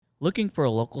Looking for a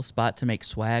local spot to make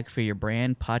swag for your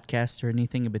brand, podcast, or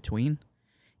anything in between?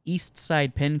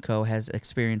 Eastside Pin Co. has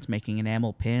experience making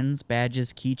enamel pins,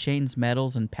 badges, keychains,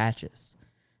 medals, and patches.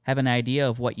 Have an idea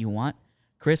of what you want?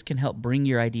 Chris can help bring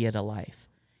your idea to life.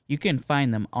 You can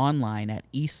find them online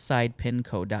at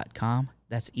eastsidepinco.com.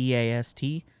 That's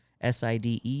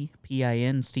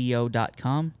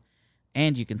EASTSIDEPINCO.com.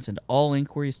 And you can send all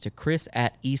inquiries to Chris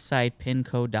at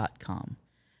eastsidepinco.com.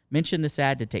 Mention this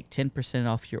ad to take 10%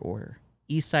 off your order.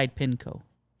 Eastside Pinco.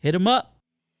 Hit 'em up.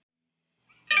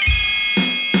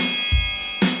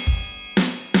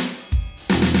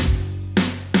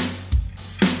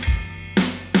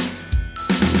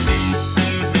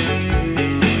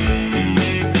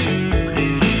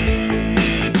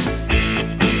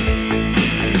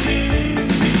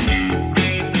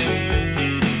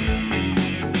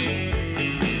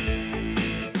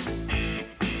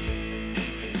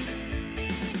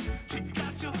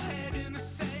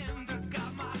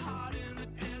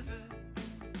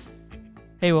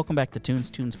 Hey, welcome back to Tunes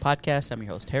Podcast. I'm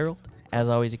your host, Harold. As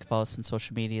always, you can follow us on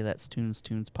social media. That's Tunes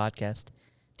Podcast,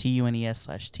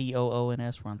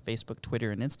 TUNES/TOONS. We're on Facebook,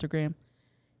 Twitter, and Instagram.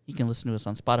 You can listen to us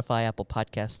on Spotify, Apple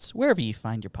Podcasts, wherever you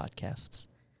find your podcasts.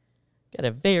 Got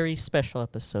a very special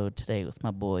episode today with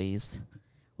my boys.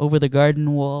 Over the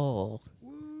Garden Wall.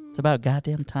 It's about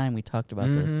goddamn time we talked about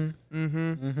this.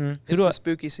 It's the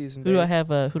spooky season. Who do I have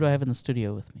in the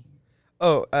studio with me?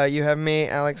 Oh, you have me,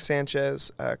 Alex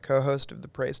Sanchez, co-host of The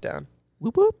Praise Down.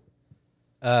 Whoop whoop.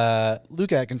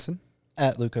 Luke Atkinson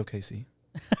at Luke OKC.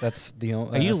 That's the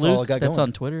only. Are you that's Luke? all I got That's going.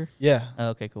 on Twitter. Yeah. Oh,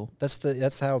 okay, cool.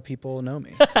 That's how people know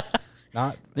me.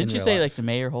 Not. Didn't you say like the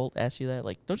Mayor Holt asked you that?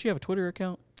 Like, don't you have a Twitter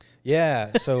account?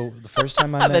 Yeah. So the first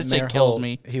time I met That shit Mayor kills Holt,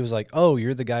 me. he was like, "Oh,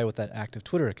 you're the guy with that active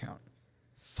Twitter account."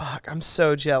 Fuck, I'm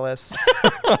so jealous.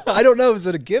 I don't know. Is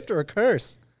it a gift or a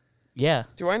curse? Yeah.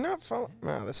 Do I not follow?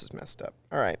 No, this is messed up.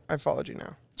 All right, I followed you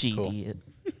now. Idiot.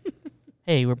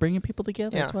 Hey, we're bringing people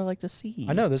together. Yeah. That's what I like to see.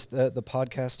 I know this. The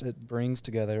podcast, it brings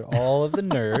together all of the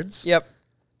nerds. Yep.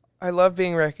 I love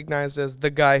being recognized as the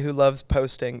guy who loves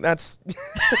posting. That's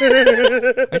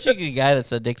Aren't you the guy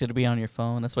that's addicted to be on your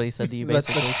phone? That's what he said to you, That's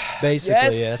basically. basically,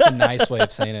 Yes. yeah, that's a nice way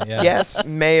of saying it. Yeah. yes,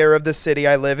 mayor of the city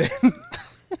I live in.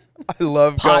 I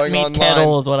love Pot going meat online.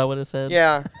 kettle is what I would have said.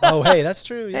 Yeah. Oh, hey, that's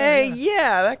true. Yeah, Hey, yeah.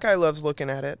 yeah, that guy loves looking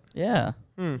at it. Yeah.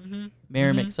 Hmm.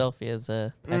 Mayor McSelfie, as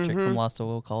Patrick Mhm. from Lost to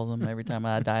Will calls him every time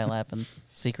I die laughing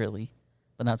secretly.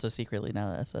 But not so secretly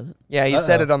now that I said it. Yeah, you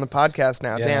said Uh-oh. it on the podcast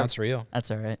now. Yeah, Damn. it's real.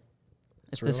 That's all right.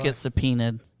 If It's real this gets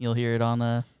subpoenaed, you'll hear it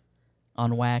on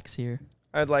wax here.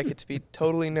 I'd like it to be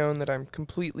totally known that I'm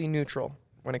completely neutral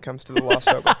when it comes to the Lost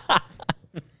Over.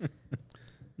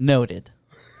 Noted.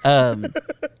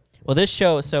 Well, this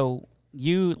show, so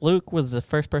Luke was the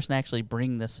first person to actually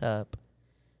bring this up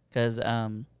because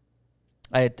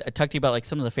I talked to you about like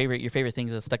some of your favorite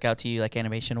things that stuck out to you, like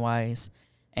animation wise.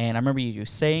 And I remember you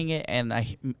saying it, and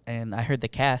I heard the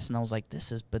cast, and I was like,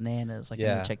 "This is bananas! Like, I'm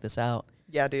Yeah. gonna check this out."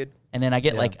 Yeah, dude. And then I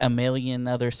get Yeah. like a million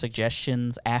other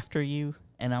suggestions after you,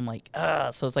 and I'm like,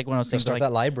 so it's like one of those So things start like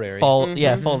that library.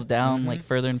 falls down Mhm. like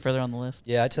further and further on the list.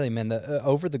 Yeah, I tell you, man, the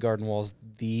Over the Garden Wall is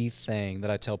the thing that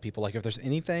I tell people. Like, if there's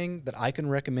anything that I can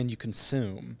recommend you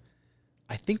consume,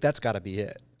 I think that's got to be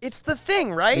it. It's the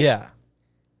thing, right? Yeah.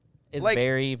 It's Like,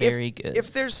 very, very good.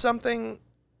 If there's someone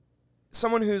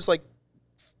who's like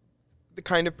the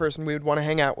kind of person we would want to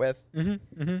hang out with,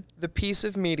 the piece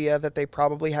of media that they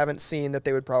probably haven't seen that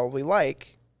they would probably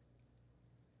like,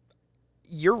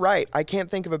 you're right. I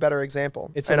can't think of a better example.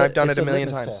 I've done it a million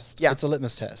times. Test. Yeah. It's a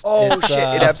litmus test. Oh, It's, shit.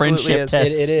 It absolutely friendship is. test.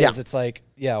 It is. Yeah. It's like,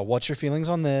 yeah, what's your feelings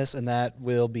on this? And that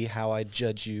will be how I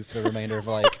judge you for the remainder of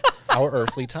like our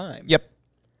earthly time. Yep.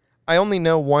 I only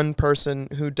know one person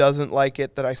who doesn't like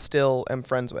it that I still am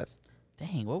friends with.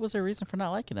 Dang, what was their reason for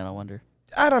not liking it? I wonder.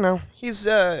 I don't know. He's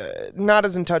not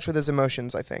as in touch with his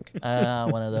emotions, I think.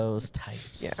 One of those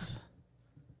types. Yeah.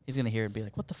 He's gonna hear it and be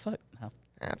like, "What the fuck?" No.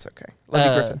 That's okay. Love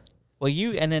you, Griffin. Well,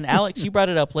 you and then Alex, you brought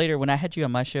it up later when I had you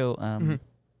on my show.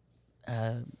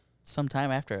 Mm-hmm.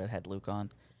 Sometime after I had Luke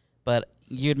on, but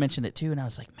you had mentioned it too, and I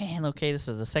was like, "Man, okay, this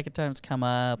is the second time it's come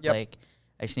up. Yep. Like,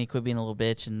 I just need to quit being a little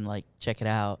bitch and like check it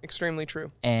out." Extremely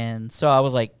true. And so I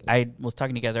was like, I was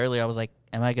talking to you guys earlier. I was like,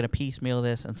 "Am I gonna piecemeal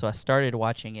this?" And so I started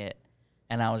watching it,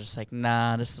 and I was just like,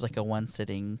 "Nah, this is like a one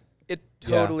sitting." It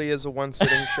Yeah. totally is a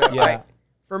one-sitting show. Yeah.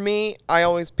 For me, I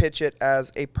always pitch it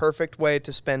as a perfect way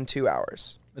to spend 2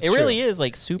 hours. It's It really true. is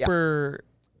like super.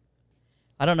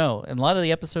 I don't know. And a lot of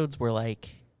the episodes were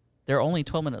like, they're only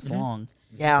 12 minutes long.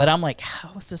 Yeah. But I'm like, how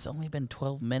has this only been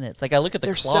 12 minutes? Like, I look at the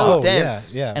They're clock, so Oh,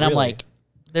 dense. yeah, yeah. and I'm really. like,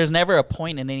 there's never a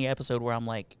point in any episode where I'm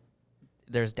like,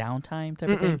 there's downtime type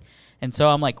of thing. And so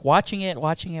I'm like watching it,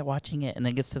 and then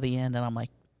it gets to the end, and I'm like,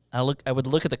 I would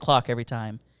look at the clock every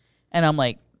time, and I'm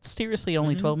like, seriously,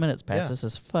 only 12 minutes passed. Yeah. This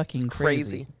is fucking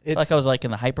crazy. It's like I was like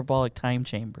in the hyperbolic time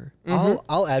chamber.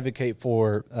 I'll advocate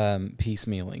for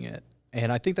piecemealing it. And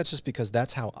I think that's just because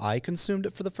that's how I consumed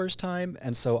it for the first time.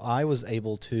 And so I was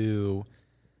able to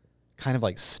kind of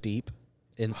like steep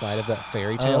inside of that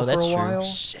fairy tale for a while.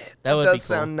 Shit, That would does be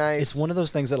cool. sound nice. It's one of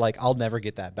those things that like I'll never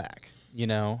get that back, you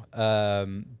know?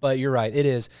 But you're right. It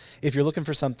is. If you're looking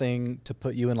for something to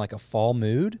put you in like a fall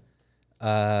mood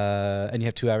and you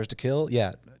have 2 hours to kill,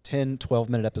 10,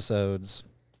 12-minute episodes.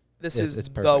 This it's is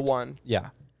the perfect. one. Yeah.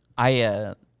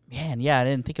 I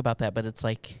didn't think about that, but it's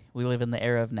like we live in the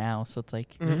era of now, so it's like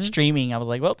streaming. I was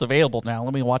like, well, it's available now.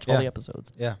 Let me watch all the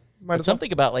episodes. Yeah. Might But as well.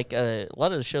 something about like a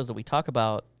lot of the shows that we talk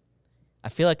about, I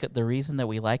feel like the reason that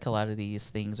we like a lot of these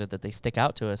things or that they stick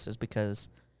out to us is because,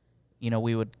 you know,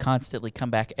 we would constantly come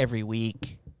back every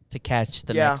week to catch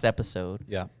the next episode.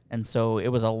 Yeah. And so it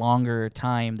was a longer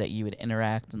time that you would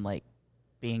interact and like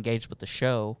be engaged with the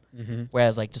show.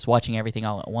 Whereas like just watching everything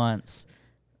all at once,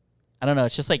 I don't know.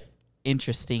 It's just like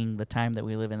interesting the time that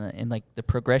we live in and like the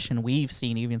progression we've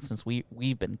seen even since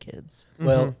we've been kids.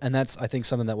 Well, and that's, I think,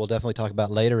 something that we'll definitely talk about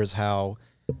later is how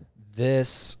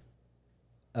this,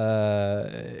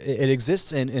 it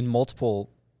exists in multiple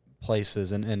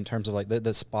places in terms of like the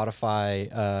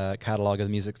Spotify catalog of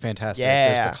the music. Fantastic.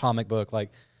 Yeah. There's the comic book. Like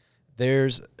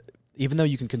there's, even though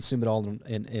you can consume it all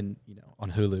in you know, on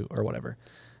Hulu or whatever,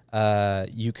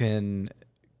 you can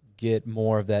get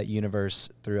more of that universe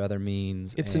through other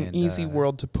means. It's an easy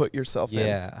world to put yourself in.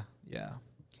 Yeah.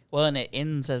 Well, and it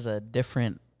ends as a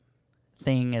different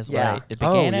thing as Yeah. what it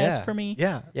began as for me.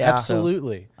 Yeah, Yeah.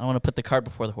 absolutely. I don't want to put the cart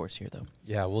before the horse here, though.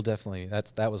 Yeah, we'll definitely.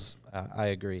 That was. I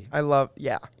agree. I love,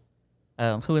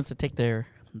 Who wants to take their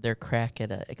crack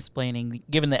at explaining,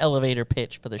 giving the elevator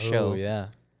pitch for the show? Oh yeah.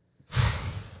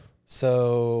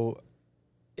 So,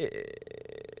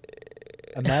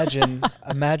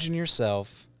 imagine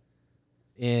yourself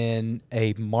in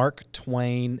a Mark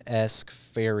Twain-esque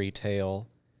fairy tale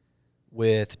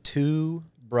with two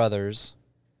brothers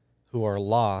who are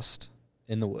lost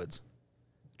in the woods,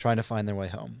 trying to find their way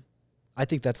home. I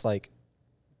think that's like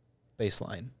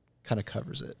baseline, kind of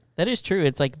covers it. That is true.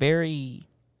 It's like very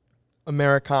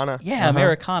Americana.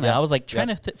 Americana. Yeah. I was like trying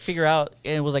to figure out,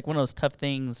 and it was like one of those tough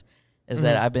things is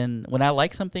that I've been, when I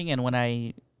like something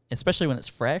and especially when it's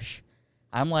fresh,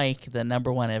 I'm like the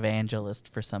number one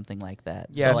evangelist for something like that.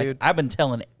 Yeah, so like dude. I've been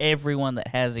telling everyone that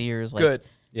has ears, like, Good.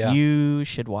 Yeah. you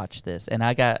should watch this. And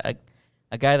I got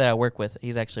a guy that I work with,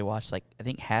 he's actually watched like, I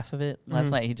think half of it last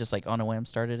night. He just like on a whim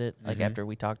started it, like after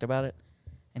we talked about it.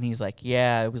 And he's like,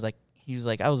 yeah, it was like, he was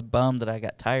like, I was bummed that I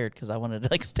got tired because I wanted to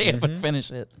like stay up and finish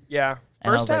it. Yeah.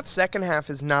 And I was First half, like- second half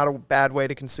is not a bad way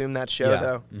to consume that show, Yeah.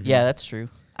 though. Yeah, that's true.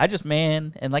 I just,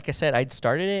 man, and like I said, I'd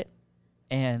started it,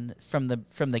 and from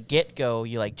the get-go,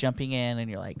 you're like jumping in and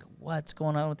you're like, what's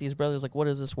going on with these brothers? Like, what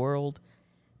is this world?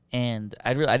 And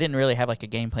I didn't really have like a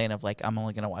game plan of like, I'm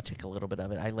only going to watch like a little bit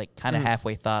of it. I like kind of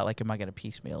halfway thought like, am I going to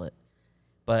piecemeal it?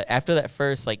 But after that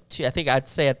first like I think I'd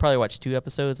say I'd probably watch 2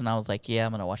 episodes, and I was like, yeah,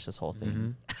 I'm going to watch this whole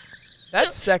thing.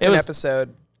 That second was-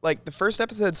 episode, like the first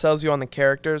episode sells you on the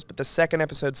characters, but the second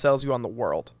episode sells you on the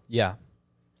world. Yeah.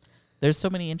 There's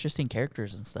so many interesting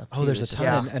characters and stuff. Oh, too. there's a It's ton.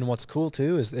 just- Yeah. And what's cool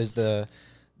too is the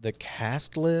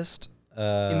cast list.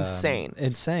 Insane.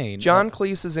 Insane. John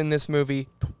Cleese is in this movie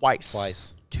twice.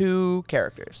 Twice. 2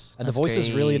 characters. And That's the voice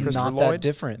is really great. not Christopher that Lloyd.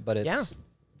 different, but it's. Yeah.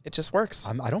 It just works.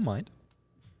 I don't mind.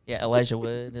 Yeah, Elijah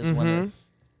Wood is one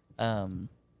of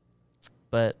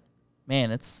but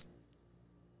man,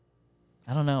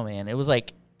 I don't know, man. It was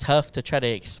like tough to try to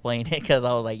explain it because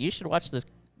I was like, you should watch this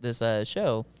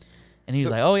show. And he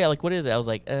was like, oh yeah, like what is it? I was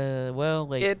like, well,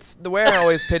 like It's the way I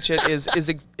always pitch it is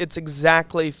it's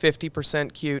exactly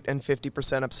 50% cute and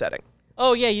 50% upsetting.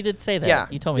 oh yeah, you did say that. Yeah.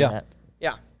 You told me Yeah. that.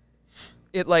 Yeah.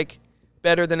 It like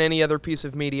better than any other piece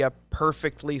of media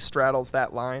perfectly straddles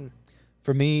that line.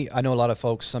 For me, I know a lot of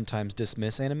folks sometimes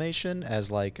dismiss animation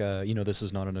as like, this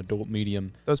is not an adult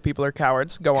medium. Those people are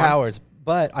cowards. Go on. Cowards.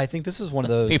 But I think this is one of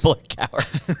those. People are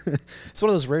cowards. It's one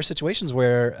of those rare situations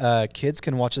where kids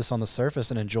can watch this on the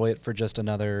surface and enjoy it for just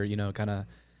another, kind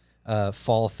of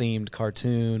fall-themed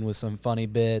cartoon with some funny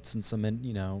bits and some,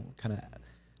 kind of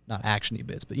not action-y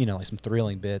bits, but, like some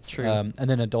thrilling bits. True. And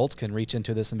then adults can reach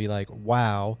into this and be like,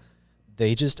 wow,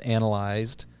 they just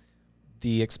analyzed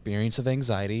the experience of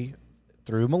anxiety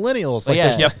through millennials. Well, Like, yeah.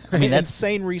 there's Yep. I mean,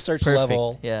 insane research Perfect.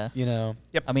 level. Yeah.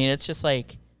 Yep. I mean, it's just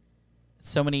like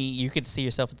so many. You could see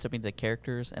yourself in so many of the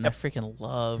characters, and I freaking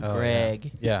love Oh,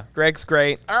 Greg. Yeah. Greg's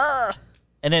great. And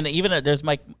then even there's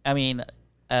Mike. I mean,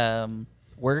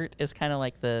 Wirt is kind of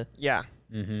like the, Yeah.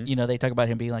 you know, they talk about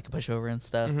him being like a pushover and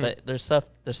stuff, but there's stuff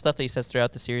that he says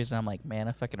throughout the series, and I'm like, man,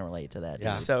 I fucking relate to that. Yeah.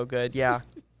 dude. So good. Yeah.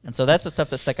 And so that's the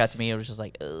stuff that stuck out to me. It was just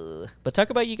like, ugh. But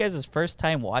talk about you guys' first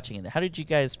time watching it. How did you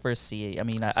guys first see it? I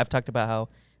mean, I've talked about how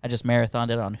I just marathoned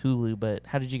it on Hulu, but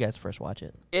how did you guys first watch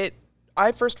it?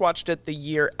 I first watched it the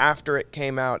year after it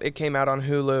came out. It came out on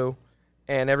Hulu,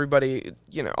 and everybody,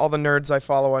 you know, all the nerds I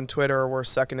follow on Twitter were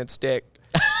sucking its dick.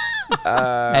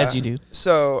 As you do.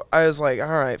 So I was like, all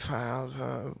right, fine,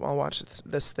 I'll watch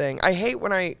this thing. I hate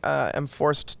when I am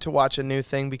forced to watch a new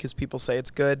thing because people say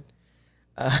it's good.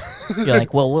 You're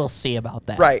like, well, we'll see about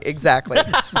that. Right, exactly.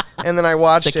 And then I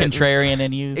watched The it. contrarian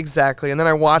in you. Exactly. And then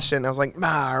I watched it, and I was like,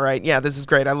 all right, yeah, this is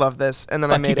great. I love this. And then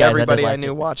I Fuck you made guys, I everybody don't I like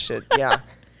knew it. watch it. Yeah.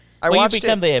 I Well, you watched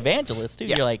become it. the evangelist, too.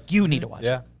 Yeah. You're like, you need to watch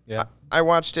Yeah. it. Yeah. I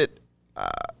watched it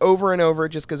over and over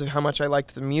just because of how much I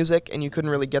liked the music, and you couldn't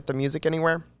really get the music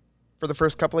anywhere for the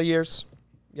first couple of years.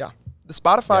 Yeah. The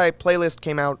Spotify playlist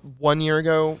came out 1 year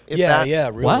ago. If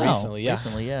that. Real Wow. recently. Yeah.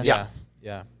 Recently, yeah. Yeah.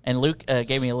 Yeah. And Luke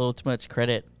gave me a little too much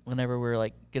credit whenever we were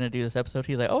like going to do this episode.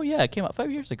 He's like, oh, yeah, it came out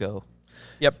 5 years ago.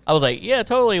 Yep. I was like, yeah,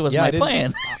 totally was Yeah, my I didn't-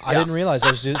 plan. I didn't realize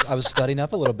I was studying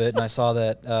up a little bit, and I saw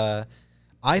that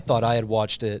I thought I had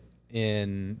watched it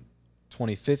in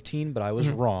 2015, but I was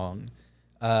wrong.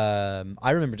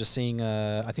 I remember just seeing.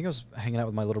 I think I was hanging out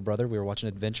with my little brother. We were watching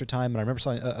Adventure Time, and I remember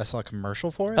I saw a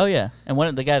commercial for it. Oh, yeah. And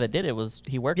the guy that did it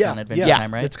he worked on Adventure yeah.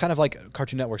 Time, right? It's kind of like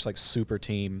Cartoon Network's like super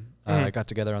team got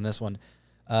together on this one.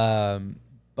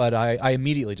 But I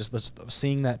immediately just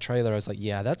seeing that trailer, I was like,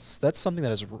 yeah, that's something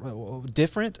that is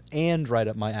different and right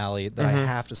up my alley that I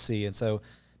have to see. And so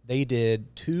they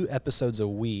did 2 episodes a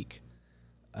week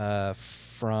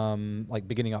from like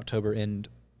beginning October, and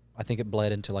I think it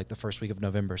bled into like the first week of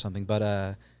November or something.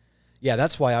 But yeah,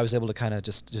 that's why I was able to kind of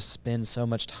just spend so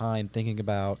much time thinking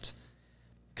about,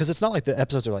 because it's not like the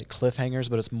episodes are like cliffhangers,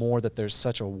 but it's more that there's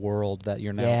such a world that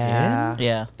you're now in.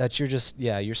 Yeah. That you're just,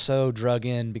 you're so drug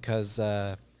in because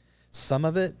some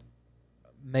of it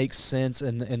makes sense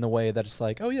in the way that it's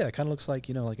like, oh yeah, it kind of looks like,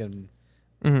 you know, like in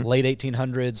late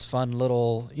 1800s, fun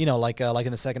little, you know, like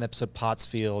in the second episode,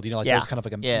 Pottsfield, you know, like those kind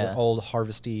of like old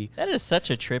harvesty. That is such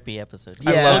a trippy episode.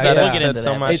 I love that we'll episode get into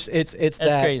so that. much. It's That's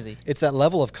that crazy. It's that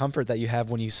level of comfort that you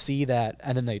have when you see that,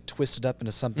 and then they twist it up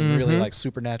into something really like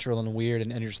supernatural and weird,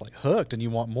 and you're just like hooked, and you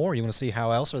want more. You want to see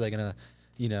how else are they gonna,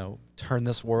 you know, turn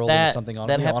this world into something on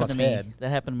its head. That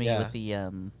happened to me Yeah.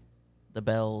 with the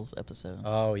Bells episode.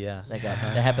 Oh yeah, That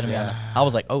happened to me. I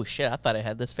was like, oh shit, I thought I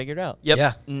had this figured out. Yep.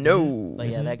 Yeah. No. But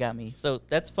yeah, that got me. So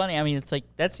that's funny. I mean, it's like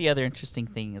that's the other interesting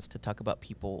thing is to talk about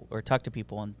people or talk to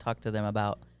people and talk to them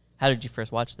about how did you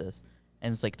first watch this?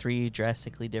 And it's like 3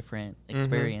 drastically different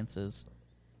experiences.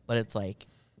 But it's like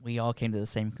we all came to the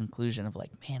same conclusion of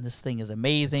like, man, this thing is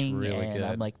amazing. It's really and good.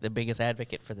 I'm like the biggest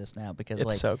advocate for this now because It's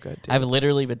like so good, dude. I've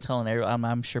literally been telling everyone,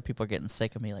 I'm sure people are getting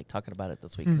sick of me like talking about it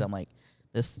this week because I'm like,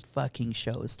 this fucking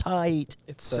show is tight.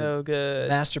 It's so good.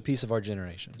 masterpiece of our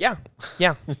generation. Yeah.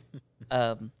 Yeah.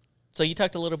 So you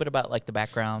talked a little bit about like the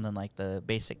background and like the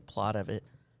basic plot of it.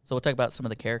 So we'll talk about some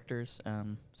of the characters.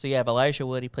 So you have Elijah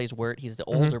Wood. He plays Wirt. He's the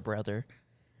older brother.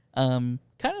 Kind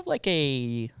of like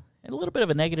a little bit of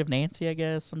a negative Nancy, I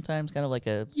guess. Sometimes kind of like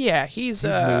a Yeah, he's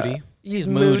moody. He's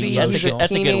moody. moody. That's He's a a good-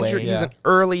 that's a good teenager. way. He's Yeah. an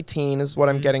early teen is what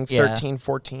I'm getting, Yeah. 13,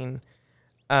 14.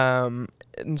 And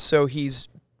so he's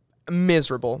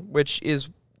miserable, which is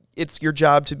it's your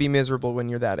job to be miserable when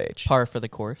you're that age. par for the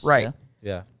course. Right.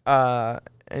 Yeah. Yeah.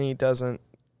 And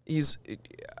he's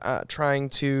trying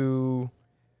to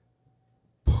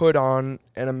put on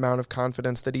an amount of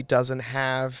confidence that he doesn't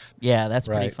have. Yeah, that's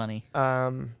pretty Right. funny.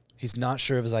 He's not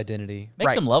sure of his identity. Makes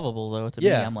Right. him lovable though. To me,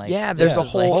 Yeah. I'm like, Yeah, there's this a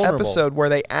is whole like, vulnerable. episode where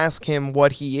they ask him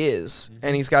what he is,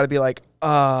 and he's got to be like,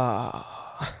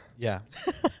 Yeah.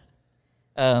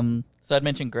 So I'd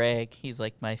mentioned Greg. He's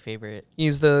like my favorite.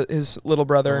 He's his little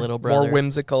brother, little more brother.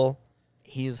 whimsical.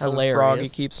 He's Has hilarious. a frog he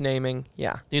keeps naming.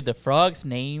 Yeah, Dude, the frogs'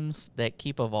 names that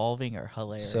keep evolving are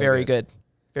hilarious. So very good,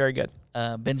 very good.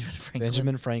 Benjamin Franklin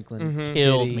Benjamin Franklin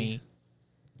killed Kitty, me.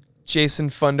 Jason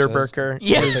Funderburker.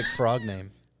 Yes. Perfect frog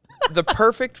name. The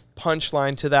perfect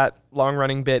punchline to that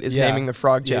long-running bit is Yeah. naming the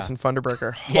frog Yeah. Jason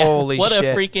Funderburker. Yeah, Holy what shit!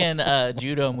 a freaking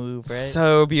judo move, right?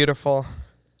 So beautiful.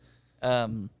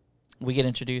 We get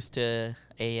introduced to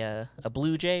a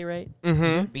blue jay, right?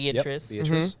 Mm-hmm. Beatrice. Yep,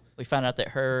 Beatrice. We found out that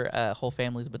her whole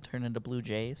family's been turned into blue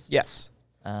jays. Yes.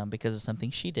 Because of something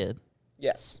she did.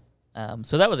 Yes.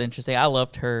 So that was interesting. I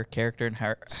loved her character and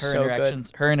her So good.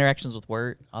 interactions. Her interactions with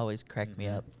Wirt always cracked me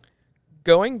up.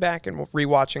 Going back and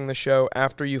rewatching the show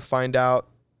after you find out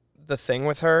the thing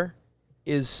with her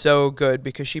is so good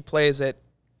because she plays it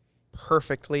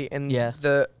perfectly, and Yeah.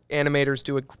 the animators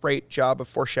do a great job of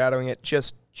foreshadowing it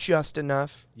just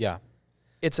enough. Yeah.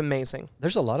 It's amazing.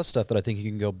 There's a lot of stuff that I think you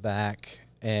can go back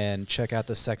and check out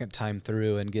the second time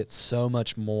through and get so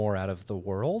much more out of the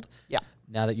world. Yeah.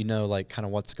 Now that you know, like, kind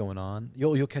of what's going on,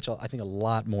 you'll catch, I think, a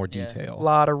lot more Yeah. detail. A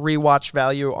lot of rewatch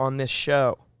value on this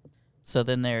show. So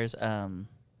then there's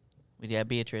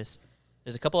Beatrice.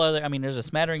 There's a couple other. I mean, there's a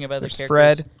smattering of other There's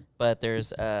characters. Fred. But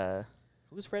there's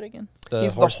who's Fred again?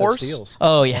 He's the horse horse? that steals.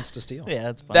 Oh yeah, Wants to steal. yeah,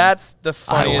 that's funny. That's the I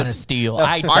funniest. want to steal. I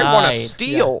I want died. to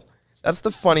steal. That's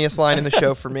the funniest line in the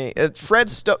show for me.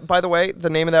 By the way, the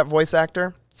name of that voice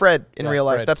actor, Fred in Yeah, real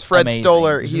life. Fred. That's Fred Amazing.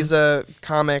 Stoller. Mhm. He's a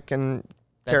comic and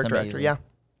That's character actor. amazing. Yeah.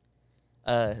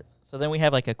 So then we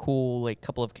have like a cool like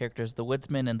couple of characters, the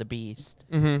Woodsman and the Beast,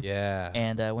 Mm-hmm. Yeah.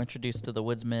 and we're introduced to the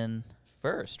Woodsman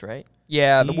first, right?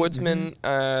 Yeah, the He- Woodsman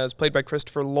is played by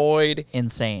Christopher Lloyd.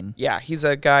 Insane. Yeah, he's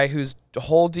a guy whose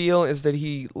whole deal is that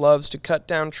he loves to cut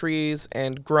down trees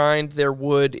and grind their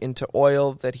wood into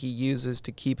oil that he uses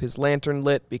to keep his lantern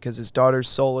lit because his daughter's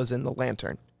soul is in the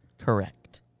lantern.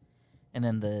 Correct. And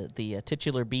then the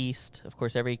titular Beast. Of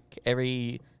course, every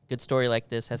good story like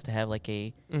this has to have like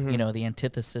a Mhm. the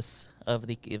antithesis of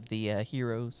the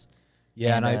heroes.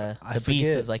 Yeah, and I the Beast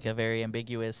forget. is like a very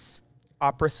ambiguous.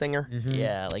 Opera singer. Mhm.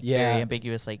 Yeah, like Yeah. very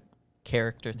ambiguous like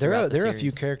character. There throughout are the there are a few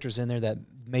series. characters in there that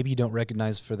maybe you don't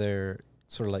recognize for their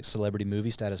sort of like celebrity movie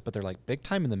status, but they're like big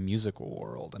time in the musical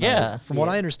world. And Yeah. from what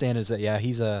I understand is that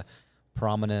he's a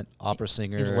prominent opera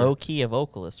singer. He's low key a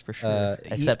vocalist for sure,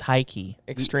 except high key.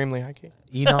 Extremely high key.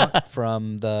 Enoch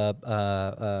from the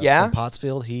Yeah? from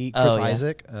Pottsfield. Chris Oh, yeah.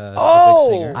 Isaac, Oh!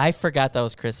 the big singer. I forgot that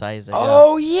was Chris Isaac.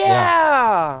 Oh,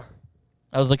 yeah.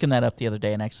 I was looking that up the other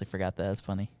day and actually forgot that. That's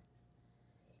funny.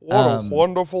 What Um, a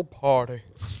wonderful party.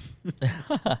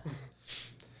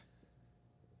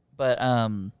 But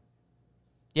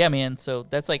yeah, man. So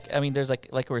that's like, I mean, there's like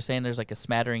we were saying, there's like a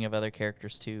smattering of other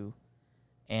characters too,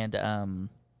 and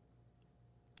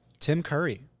Tim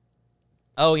Curry.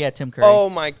 oh yeah, Tim Curry. Oh,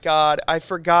 my God. I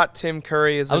forgot Tim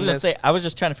Curry is I was in gonna this. say, I was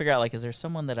just trying to figure out like, is there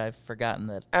someone that I've forgotten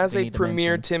that As we a need to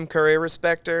premier mention? Tim Curry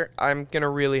respecter, I'm going to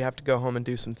really have to go home and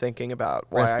do some thinking about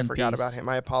why Rest I in forgot peace. about him.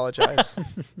 I apologize.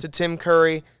 To Tim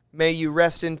Curry, may you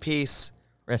rest in peace.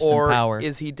 Rest or in power.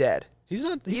 is he dead? He's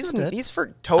not dead. He's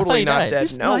for totally he not died. dead.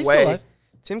 He's- no he's still way. alive.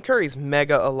 Tim Curry's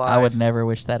mega alive. I would never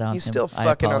wish that on He's him. still I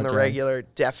fucking on the apologize. regular,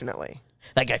 definitely.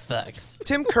 That guy fucks.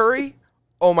 Tim Curry,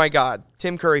 oh my God.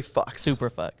 Tim Curry fucks. Super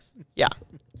fucks. Yeah.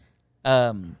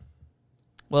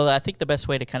 Well, I think the best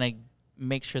way to kind of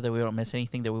make sure that we don't miss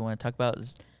anything that we want to talk about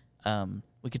is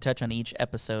we could touch on each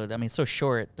episode. I mean, it's so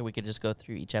short that we could just go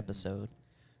through each episode.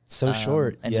 So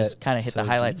short, and yet just kind of hit so the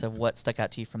highlights deep. of what stuck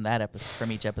out to you from that episode,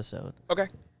 from each episode. Okay.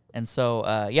 And so,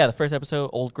 the first episode,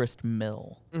 Old Grist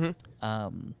Mill.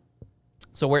 Mm-hmm.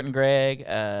 So Wirt and Greg,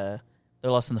 they're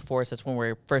lost in the forest. That's when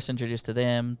we're first introduced to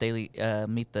them. They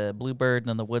meet the Bluebird and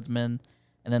then the Woodsman,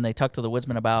 and then they talk to the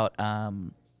Woodsman about.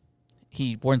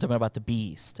 He warns them about the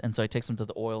Beast, and so he takes them to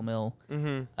the oil mill.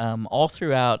 Mm-hmm. All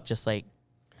throughout, just like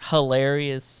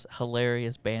hilarious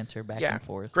banter back Yeah. and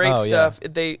forth. Great Oh, yeah. stuff.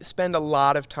 They spend a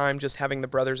lot of time just having the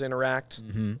brothers interact.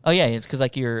 Mhm. Oh yeah, because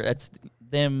like it's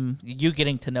them, you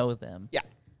getting to know them. Yeah.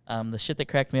 The shit that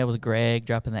cracked me up was Greg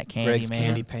dropping that candy, Greg's man.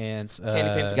 candy pants. Candy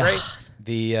pants are God. great.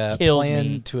 The Killed plan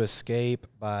me. to escape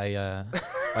by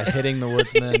hitting the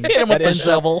woodsman. Hit him with That the ends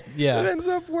up- shovel. yeah. It ends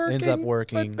up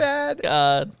working. But bad.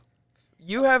 God.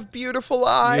 You have beautiful You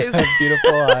eyes. have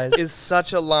beautiful eyes. is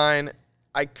such a line.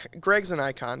 Greg's an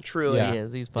icon, truly. Yeah. He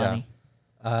is. He's funny.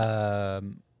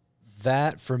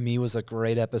 That for me was a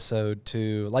great episode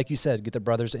to, like you said, get the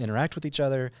brothers to interact with each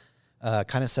other,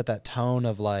 kind of set that tone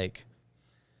of like,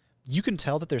 you can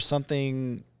tell that there's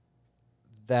something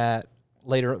that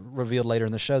revealed later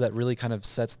in the show that really kind of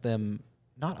sets them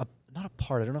not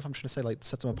apart. I don't know if I'm trying to say like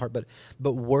sets them apart,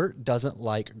 but Wirt doesn't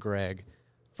like Greg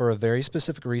for a very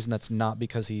specific reason. That's not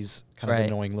because he's kind of Right. an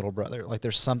annoying little brother. Like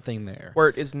there's something there.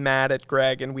 Wirt is mad at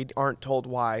Greg, and we aren't told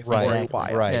why. Right. For a Exactly.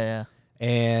 while. Right. Yeah.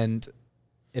 And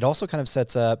it also kind of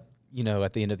sets up,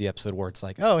 at the end of the episode where it's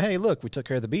like, oh, hey, look, we took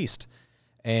care of the beast.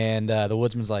 And the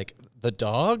woodsman's like, the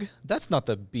dog? That's not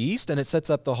the beast. And it sets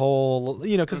up the whole,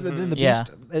 because then the Yeah.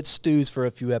 beast, it stews for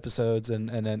a few episodes and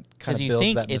then kind Because of you builds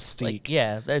think that it's mystique.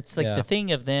 like, that's like Yeah. the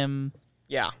thing of them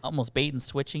Yeah. almost bait and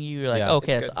switching you. You're like, Yeah. okay,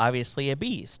 It's it's good. obviously a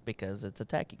beast because it's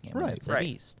attacking him. and Right. It's a Right.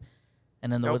 beast.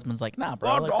 And then the Nope. woodsman's like, nah, bro.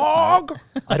 The like, that's not- dog.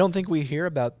 I don't think we hear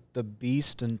about the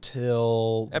beast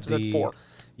until Episode 4.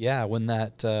 Yeah, when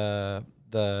that the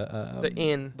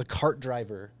inn. the cart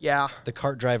driver. Yeah. The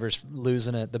cart driver's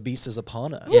losing it. The beast is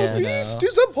upon us. Yeah. The you know? beast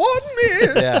is upon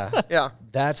me. Yeah.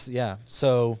 Yeah.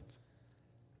 So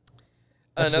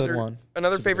Episode 1.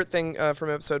 Another Super favorite thing from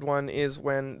episode 1 is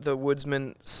when the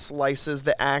woodsman slices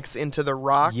the axe into the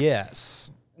rock.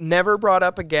 Yes. Never brought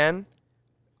up again.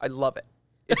 I love it.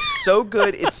 It's so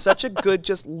good. It's such a good,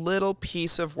 just little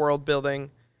piece of world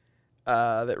building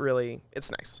that really,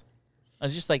 it's nice.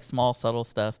 It's just like small, subtle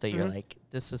stuff that you're like,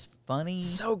 this is funny.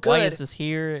 So Why good. is this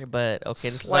here? But okay,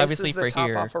 this Slices is obviously the for top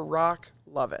here. off a rock.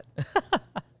 Love it.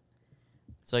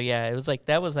 So yeah, it was like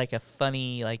that was like a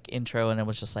funny like intro, and it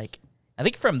was just like I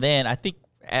think from then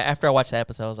after I watched the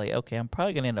episode, I was like, okay, I'm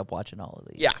probably gonna end up watching all of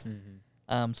these. Yeah.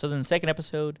 So then the second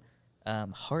episode,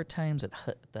 Hard Times at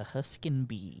the Huskin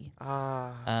Bee.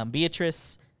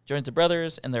 Beatrice joins the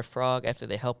brothers and their frog after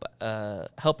they help her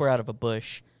out of a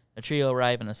bush. A trio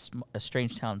arrive in a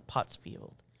strange town,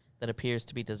 Pottsfield, that appears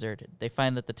to be deserted. They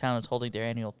find that the town is holding their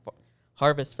annual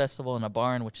harvest festival in a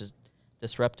barn, which is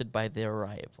disrupted by their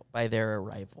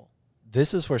arrival.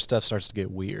 This is where stuff starts to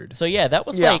get weird. So yeah, that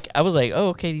was like I was like, oh,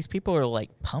 okay, these people are like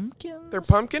pumpkins. They're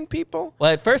pumpkin people?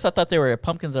 Well, at first I thought they were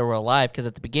pumpkins that were alive because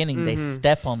at the beginning they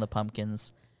step on the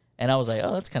pumpkins, and I was like,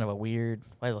 oh, that's kind of a weird.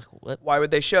 What? Why would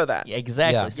they show that? Yeah,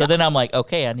 exactly. Yeah. So then I'm like,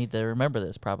 okay, I need to remember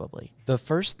this probably. The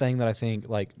first thing that I think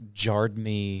like jarred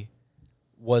me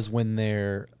was when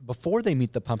before they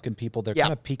meet the pumpkin people, they're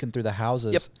kind of peeking through the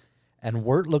houses. Yep. And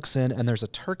Wirt looks in, and there's a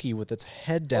turkey with its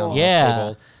head down on Yeah. the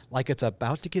table, like it's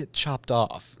about to get chopped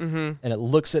off. Mm-hmm. And it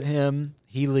looks at him,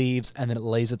 he leaves, and then it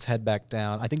lays its head back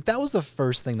down. I think that was the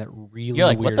first thing that really You're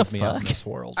like, what the weirded me out in fuck? this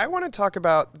world. I want to talk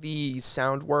about the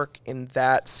sound work in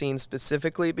that scene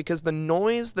specifically because the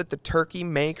noise that the turkey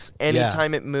makes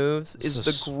anytime it moves is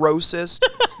It's the grossest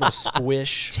It's a little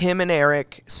squish. Tim and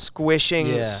Eric squishing,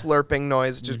 Yeah. slurping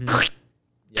noise. Just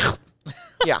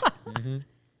yeah.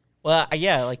 Well,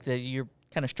 yeah, like you're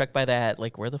kind of struck by that.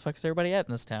 Like, where the fuck's everybody at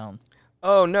in this town?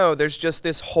 Oh no, there's just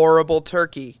this horrible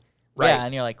turkey. Right. Yeah,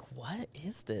 and you're like, what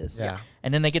is this? Yeah.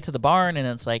 And then they get to the barn, and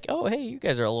it's like, oh, hey, you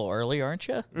guys are a little early, aren't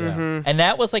you? Yeah. And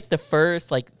that was like the first,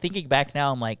 like, thinking back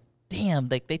now, I'm like, damn,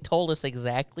 they told us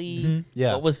exactly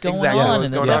Yeah. what was going Exactly on what in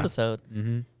was this going on. episode.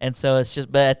 And so it's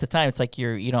just, but at the time, it's like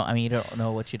you don't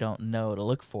know what you don't know to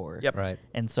look for. Yep. Right.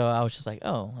 And so I was just like,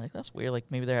 oh, like that's weird. Like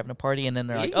maybe they're having a party, and then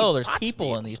they're like, Yee, oh, there's Pottsfield.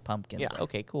 people in these pumpkins. Yeah.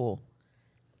 Okay, cool.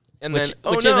 And Which, then,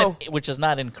 oh which no. which is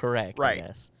not incorrect, Right. I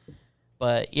guess.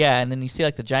 But yeah, and then you see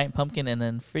like the giant pumpkin, and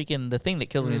then freaking the thing that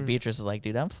kills me is Beatrice is like,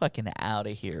 dude, I'm fucking out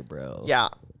of here, bro. Yeah.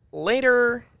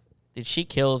 Later, Dude, she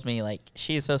kills me. Like,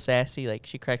 she is so sassy. Like,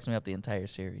 she cracks me up the entire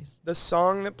series. the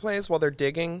song that plays while they're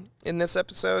digging in this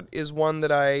episode is one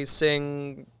that I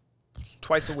sing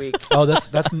twice a week. Oh,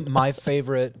 that's my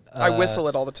favorite. I whistle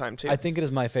it all the time too. I think it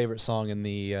is my favorite song in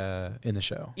the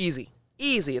show. Easy.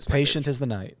 It's my Patient is the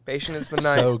night. favorite. Patient is the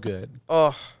night. So good.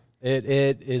 Oh, It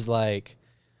is like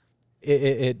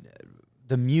it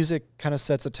the music kind of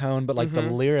sets a tone, but like the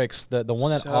lyrics, the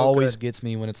one that So always good. gets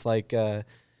me when it's like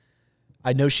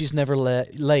I know she's never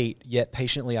late, yet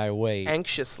patiently I wait.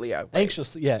 anxiously I wait.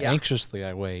 Anxiously, Yeah. anxiously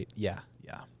I wait. Yeah.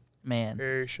 Man.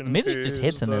 Patient The music just is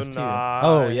hits in the this, too. night.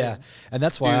 Oh yeah, and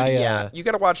that's why Dude, you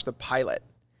got to watch the pilot.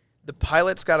 The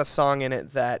pilot's got a song in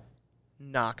it that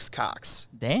knocks cocks.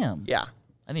 Damn. Yeah.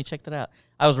 I need to check that out.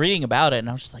 I was reading about it, and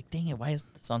I was just like, dang it, why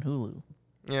isn't this on Hulu?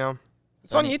 Yeah.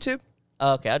 It's on YouTube.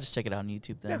 Oh, okay, I'll just check it out on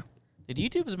YouTube then. Yeah. Dude,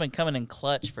 YouTube has been coming in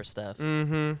clutch for stuff.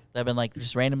 Mm-hmm. I've been like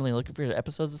just randomly looking for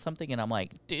episodes of something, and I'm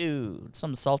like, dude,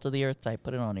 some salt of the earth type,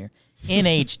 put it on here in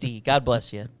HD. God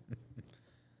bless you.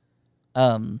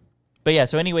 But yeah,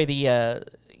 so anyway, the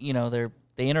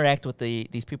they interact with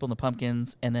these people in the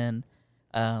pumpkins, and then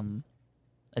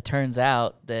it turns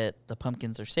out that the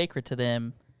pumpkins are sacred to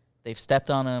them. They've stepped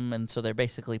on them, and so they're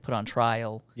basically put on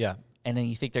trial. Yeah. And then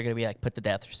you think they're gonna be like put to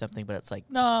death or something, but it's like,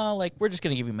 no, like we're just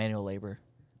gonna give you manual labor,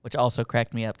 which also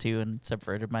cracked me up too and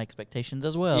subverted my expectations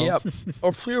as well. Yep.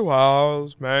 A few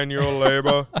hours, manual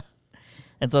labor.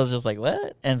 And so I was just like,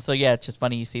 what? And so yeah, it's just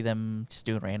funny you see them just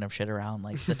doing random shit around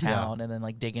like the town and then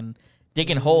like digging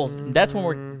holes. And that's when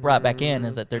we're brought back in,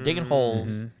 is that they're digging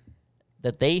holes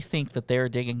that they think that they're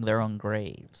digging their own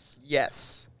graves.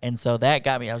 Yes. And so that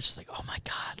got me. I was just like, oh my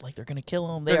God, like they're gonna kill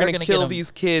them. They're going going to to kill these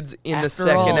kids in the After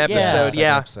second all, yeah. episode. Second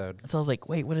Yeah. episode. And so I was like,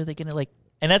 wait, what are they gonna like?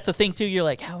 And that's the thing too. You're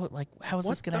like, how is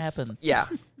this gonna happen? Yeah.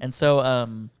 And so,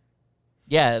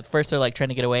 yeah, at first they're like trying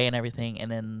to get away and everything, and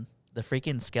then the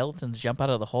freaking skeletons jump out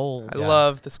of the holes, I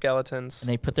love the skeletons. and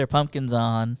they put their pumpkins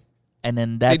on, and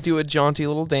then They that's do a jaunty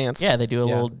little dance. yeah, they do a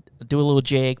Yeah. little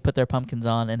jig, put their pumpkins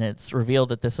on, and it's revealed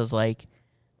that this is like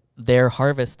their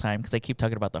harvest time, because they keep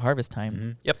talking about the harvest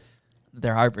time. Yep.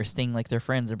 They're harvesting like their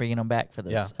friends and bringing them back for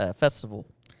this festival.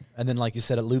 And then, like you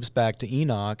said, it loops back to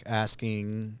Enoch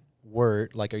asking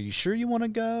Wirt, like, are you sure you want to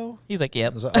go? He's like, I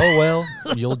yep. was like, oh, well,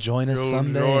 you'll join us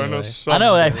someday. Anyway. I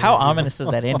know, like, how ominous is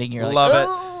that ending? You're like, Love it.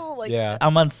 oh, like, Yeah.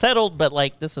 I'm unsettled, but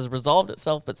like this has resolved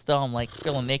itself, but still I'm like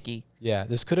feeling icky. Yeah,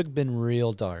 this could have been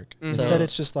real dark. Mhm. Instead, So-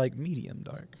 it's just like medium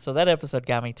dark. So that episode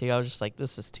got me too. I was just like,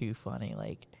 this is too funny.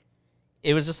 Like,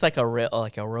 it was just like a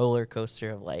roller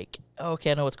coaster of like, oh,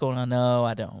 okay, I know what's going on. No,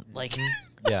 I don't. Like,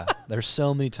 Yeah, there's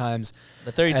so many times.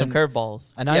 the 30 some And-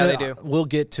 curveballs. And Yeah, I, they do. We'll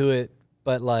get to it,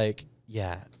 but like,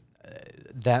 yeah,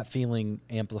 that feeling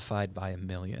amplified by a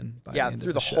million. By Yeah, the end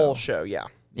through of the show. whole show. Yeah,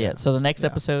 Yeah. So the next Yeah.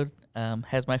 episode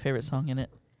has my favorite song in it.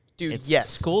 dude. It's yes.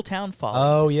 School Town Follies.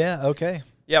 Oh yeah, okay.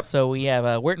 Yep. So we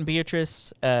have Wirt and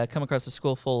Beatrice come across a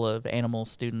school full of animal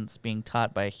students being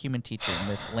taught by a human teacher,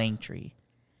 Miss Langtree.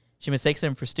 She mistakes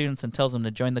them for students and tells them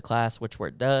to join the class, which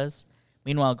Wirt does.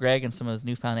 Meanwhile, Greg and some of his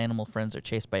newfound animal friends are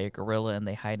chased by a gorilla and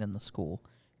they hide in the school.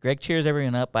 Greg cheers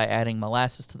everyone up by adding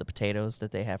molasses to the potatoes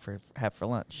that they have for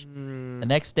lunch. The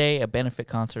next day, a benefit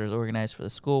concert is organized for the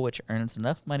school, which earns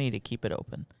enough money to keep it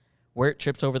open. Wirt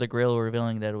trips over the grill,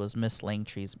 revealing that it was Miss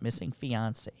Langtree's missing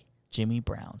fiance, Jimmy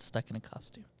Brown, stuck in a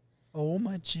costume. Oh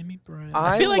my Jimmy Brown.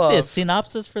 I feel like the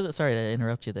synopsis for the sorry to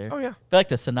interrupt you there. Oh yeah. I feel like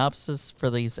the synopsis for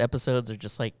these episodes are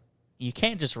just like you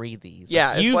can't just read these.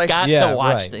 Yeah, it's you've like- got Yeah, to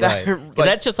watch right, this. right. 'Cause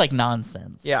that's just like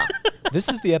nonsense. Yeah. This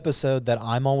is the episode that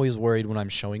I'm always worried when I'm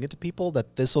showing it to people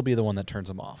that this will be the one that turns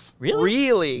them off. Really?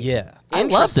 Really. Yeah. I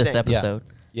love this Interesting. episode.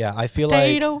 Yeah, I feel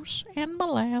Potatoes and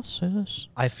molasses.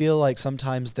 like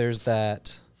sometimes there's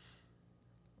that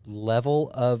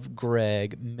level of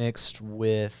Greg mixed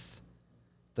with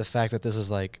the fact that this is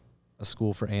like a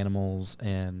school for animals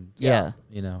and Yeah.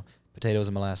 you know, potatoes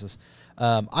and molasses.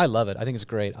 I love it. I think it's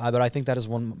great. But I think that is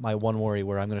my one worry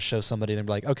where I'm going to show somebody and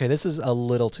they're like, okay, this is a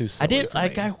little too silly. I did. for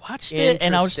Like me. I watched it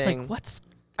and I was just like, Interesting. "What's?"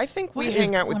 I think we What is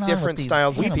hang out with going on with different these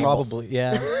styles of We animals? people. probably,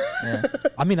 yeah. Yeah.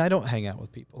 I mean, I don't hang out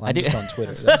with people. I'm I do. just on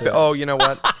Twitter. That's it. Oh, you know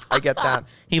what? I get that.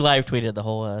 He live tweeted the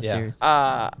whole Yeah. series.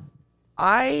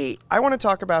 I want to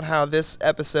talk about how this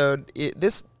episode.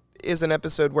 This is an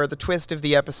episode where the twist of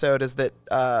the episode is that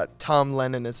Tom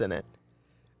Lennon is in it.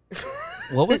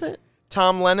 What was it?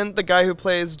 Tom Lennon, the guy who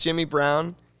plays Jimmy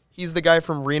Brown, he's the guy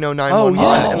from Reno 911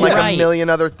 yeah. and like Right. a million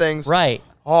other things. Right.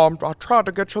 I tried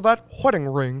to get you that wedding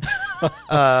ring.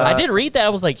 I did read that. I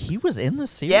was like, he was in the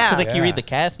series. Yeah. 'Cause, like you Yeah. read the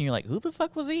cast and you're like, who the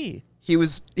fuck was he? He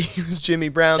was Jimmy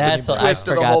Brown. That's The I twist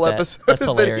of the forgot whole that. episode That's is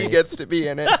that hilarious. he gets to be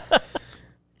in it.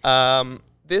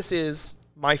 This is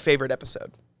my favorite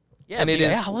episode. Yeah, And it yeah,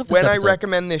 is I love this when episode. I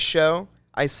recommend this show,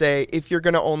 I say if you're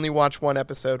going to only watch one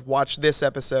episode, watch this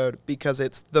episode because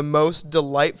it's the most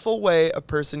delightful way a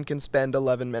person can spend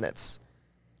 11 minutes.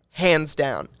 Hands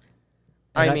down.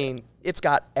 And I mean, it's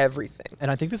got everything.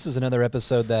 And I think this is another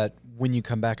episode that when you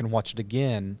come back and watch it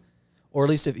again, or at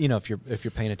least if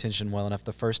you're paying attention well enough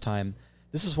the first time,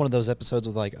 this is one of those episodes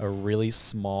with like a really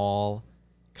small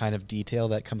kind of detail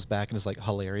that comes back and is like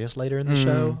hilarious later in the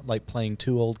show, like playing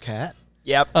Two Old Cat.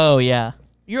 Yep. Oh yeah.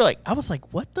 You're like, I was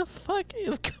like, what the fuck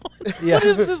is going? Yeah. What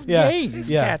is this Yeah. game? This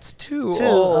Yeah. cat's too Too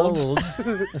old. old. He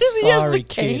has Sorry, the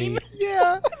cane. kitty.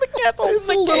 Yeah. The cat's holding It's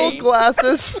the little cane.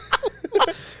 glasses.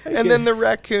 And then the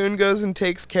raccoon goes and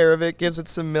takes care of it, gives it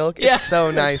some milk. Yeah. It's so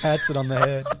nice. Pats it on the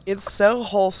head. It's so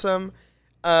wholesome.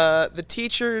 The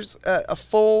teacher's a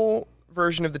full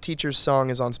version of the teacher's song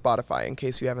is on Spotify in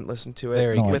case you haven't listened to it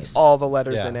Very good. with Nice. all the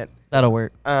letters Yeah. in it. That'll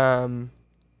work.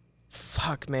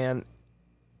 Fuck man.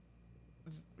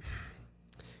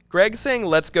 Greg saying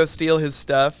let's go steal his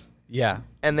stuff Yeah.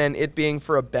 and then it being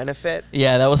for a benefit.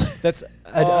 Yeah, that was. That's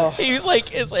He was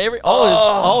like, it's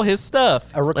all his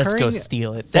stuff. A Let's go recurring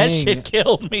steal it. That thing- shit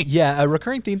killed me. yeah, a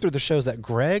recurring theme through the show is that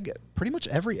Greg pretty much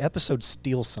every episode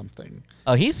steals something.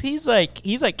 Oh, he's like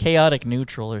chaotic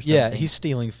neutral or something. Yeah, he's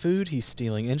stealing food, he's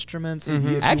stealing instruments. If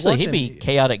you actually watch he'd him, be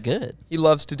chaotic good. He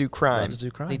loves to do crime. loves to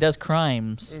do crime. He does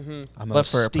crimes, I'm a but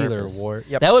for a stealer, purpose. Wart.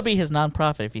 Yep. That would be his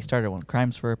nonprofit if he started one.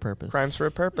 Crimes for a purpose. Crimes for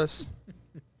a purpose.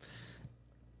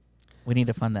 We need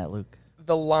to fund that, Luke.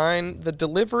 The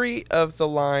delivery of the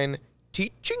line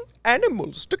 "teaching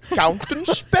animals to count and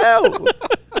spell"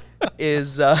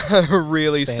 is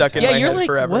really stuck in Yeah, my you're head like,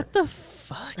 forever. what the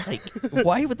fuck? Like,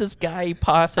 why would this guy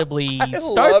possibly love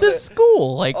start this it.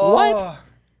 school? Like, what? Oh.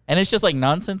 And it's just like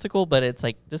nonsensical, but it's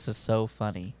like this is so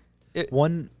funny.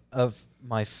 One of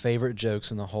my favorite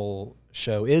jokes in the whole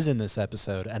show is in this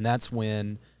episode, and that's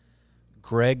when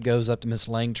Greg goes up to Miss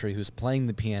Langtree, who's playing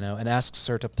the piano, and asks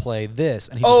her to play this,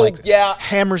 and he just Oh, like yeah.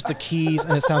 hammers the keys,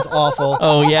 and it sounds awful.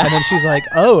 Oh, yeah. And then she's like,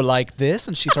 "Oh, like this,"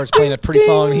 and she starts playing a pretty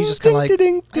song, and he's just kind of like,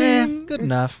 Ding, ding, ding. good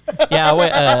enough." Yeah,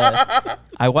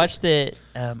 I watched it.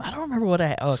 I don't remember what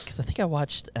because I think I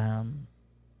watched.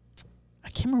 I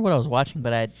can't remember what I was watching,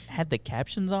 but I had the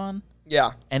captions on.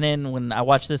 Yeah. And then when I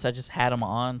watched this, I just had them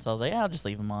on. So I was like, I'll just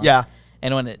leave them on. Yeah.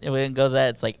 And when it goes that,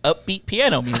 it's like upbeat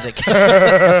piano music.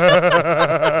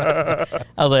 I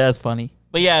was like, that's funny.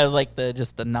 But yeah, it was like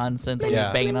the nonsense, like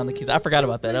banging on the keys. I forgot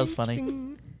about that. That was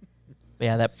funny. But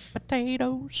yeah, that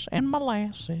potatoes and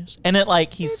molasses. And it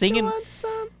like he's singing.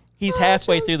 He's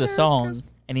halfway through the song,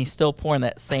 and he's still pouring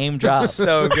that same drop.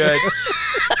 So good.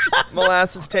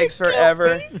 Molasses takes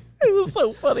forever. It was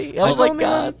so funny. I was There's like, only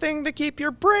one God. thing to keep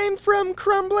your brain from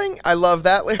crumbling. I love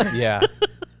that lyric. Yeah.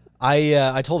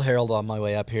 I told Harold on my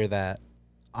way up here that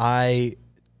I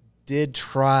did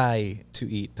try to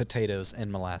eat potatoes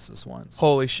and molasses once.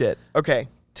 Holy shit. Okay,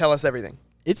 tell us everything.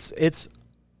 It's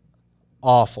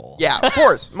awful. Yeah, of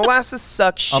course. Molasses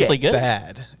sucks Awfully shit. good.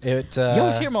 Bad. It You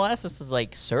always hear molasses is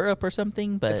like syrup or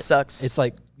something, but It sucks. it's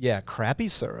like crappy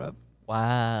syrup.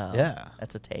 wow. Yeah.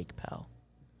 That's a take, pal.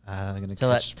 I'm gonna Tell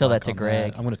that catch to flack on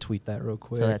Greg. that. I'm gonna tweet that real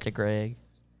quick. Tell that to Greg.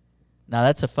 Now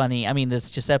that's a funny. I mean,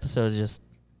 this episode is just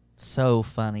so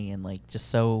funny and like just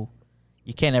so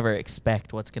you can't ever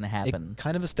expect what's gonna happen. It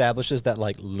kind of establishes that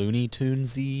like Looney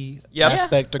Tunesy Yep.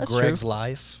 aspect Yeah, of that's Greg's true.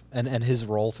 life and his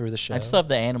role through the show. I just love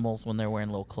the animals when they're wearing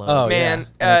little clothes. Oh, Man,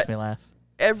 That makes me laugh.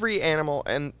 every animal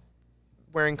and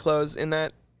wearing clothes in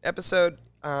that episode,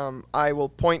 I will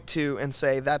point to and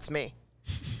say, that's me.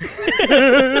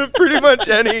 Pretty much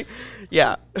any.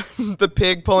 Yeah. The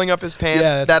pig pulling up his pants,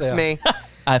 Yeah, that's me.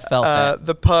 I felt that.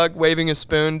 The pug waving a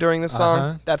spoon during the song,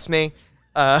 Uh-huh. that's me.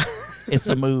 It's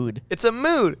a mood. It's a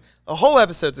mood. The whole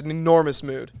episode's an enormous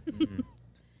mood.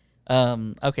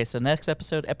 Okay, so next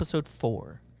episode, episode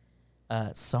 4,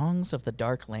 Songs of the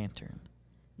Dark Lantern.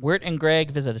 Wirt and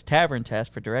Greg visit a tavern to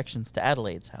ask for directions to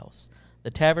Adelaide's house. The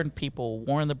tavern people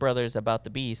warn the brothers about the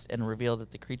beast and reveal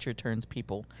that the creature turns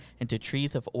people into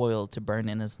trees of oil to burn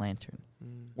in his lantern.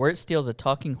 Wirt steals a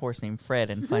talking horse named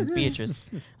Fred and finds Beatrice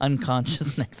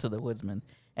unconscious next to the woodsman.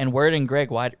 And Wirt and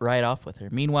Greg ride off with her.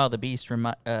 Meanwhile, the beast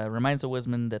reminds the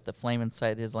woodsman that the flame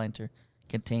inside his lantern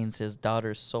contains his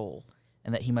daughter's soul,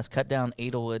 and that he must cut down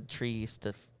Edelwood trees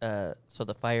to so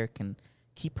the fire can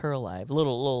keep her alive.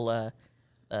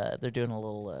 They're doing a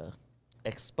little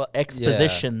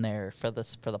exposition there for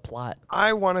the plot.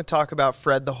 I want to talk about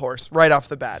Fred the horse right off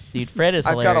the bat. Dude, Fred is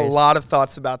I've hilarious. got a lot of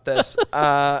thoughts about this.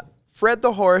 Fred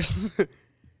the horse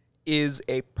is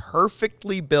a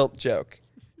perfectly built joke.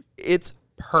 It's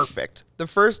perfect. The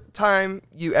first time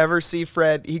you ever see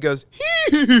Fred, he goes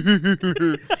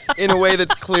in a way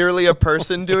that's clearly a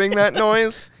person doing that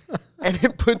noise, and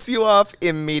it puts you off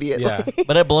immediately. Yeah.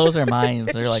 But it blows our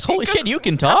minds. They're like, holy shit, you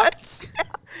can talk? Nuts.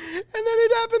 And then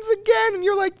it happens again, and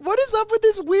you're like, what is up with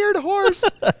this weird horse?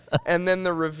 And then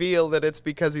the reveal that it's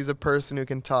because he's a person who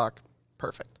can talk.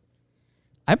 Perfect.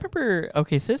 I remember,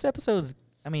 okay, so this episode's,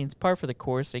 I mean, it's par for the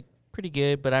course, like, pretty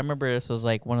good, but I remember this was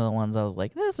like one of the ones I was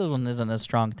like, this one isn't as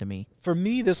strong to me. For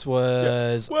me, this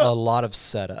was Well- a lot of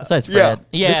setup. Besides Yeah. Fred.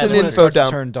 Yeah. This is an when it info starts dump.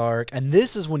 to turn dark, and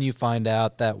this is when you find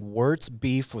out that Wirt's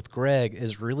beef with Greg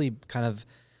is really kind of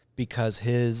because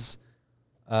his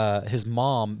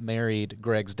mom married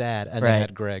Greg's dad, and Right. they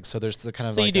had Greg. So there's the kind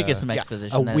of so like you do get a- some yeah,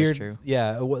 exposition. a That is weird, true.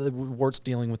 Wirt's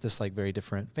dealing with this like very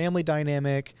different family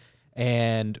dynamic,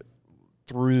 and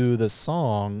through the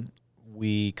song,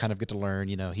 we kind of get to learn,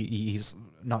 he's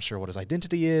not sure what his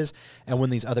identity is, and when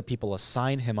these other people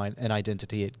assign him an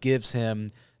identity, it gives him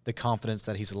the confidence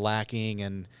that he's lacking,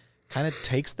 and kind of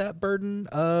takes that burden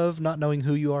of not knowing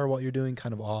who you are, what you're doing,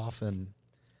 kind of off, and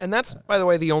And that's, by the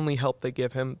way, the only help they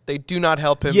give him. They do not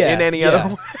help him Yeah, in any yeah.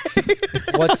 other way.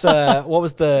 what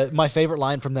was my favorite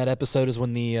line from that episode is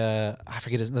when I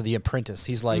forget the apprentice,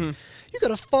 he's like, you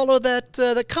gotta follow that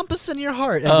the compass in your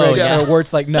heart, and Oh, Greg, yeah.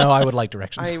 Wirt's like, no, I would like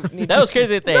directions. I need That was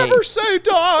crazy that they. never say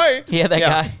die. He had that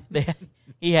Yeah. guy.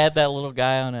 He had that little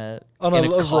guy on a On in a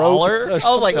a rope. collar.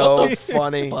 I was like, so what the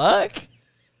funny. fuck?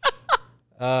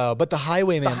 But the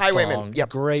Highwayman, Highwayman, song, yep.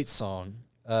 great song,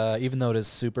 even though it is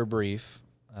super brief.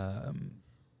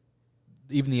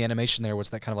 Even the animation there was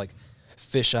that kind of like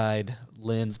fish-eyed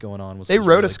lens going on. They was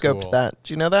really rotoscoped cool. that.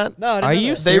 Do you know that? No, I didn't Are know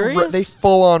you that. serious? They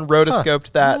full on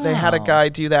rotoscoped that. They had a Wow. guy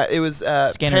do that. It was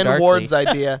Scanner Penn Darkly. Ward's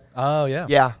idea. Oh yeah.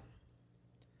 Yeah,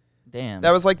 Damn.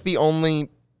 that was like the only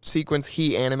sequence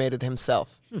he animated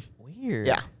himself. weird.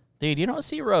 Yeah. Dude, you don't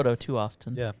see Roto too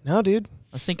often. Yeah. No, dude.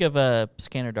 Let's think of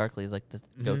Scanner Darkly as like the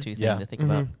go-to thing Yeah. to think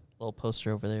about. Little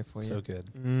poster over there for you. So good.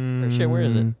 Or shit, where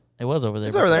is it? It was over there.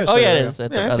 It's over there. Oh yeah, it Yeah. is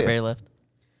at Yeah, I the see very it. left.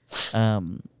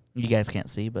 You guys can't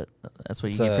see, but that's what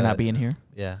It's, you get for not being here.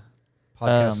 Yeah.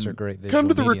 Podcasts Um, are great. Come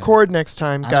to the visual medium. record next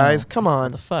time, I know. guys. Come What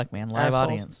on. the fuck, man? Live Assholes.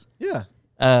 audience. Yeah.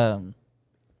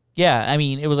 Yeah, I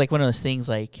mean, it was like one of those things.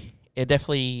 Like, it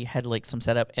definitely had like some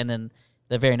setup, and then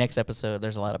the very next episode,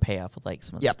 there's a lot of payoff with like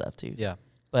some of the stuff too. Yeah.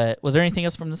 But was there anything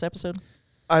else from this episode?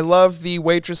 I love the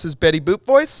waitress's Betty Boop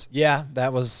voice. Yeah,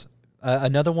 that was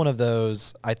another one of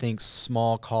those, I think,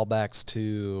 small callbacks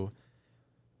to...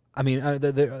 I mean,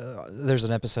 there's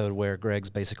an episode where Greg's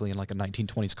basically in like a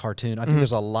 1920s cartoon. I think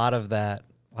there's a lot of that,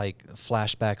 like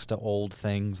flashbacks to old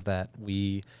things that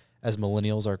we as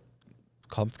millennials are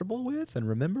comfortable with and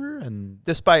remember. And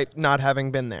Despite not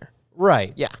having been there.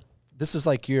 right. Yeah. This is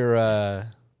like your, I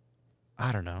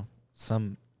don't know,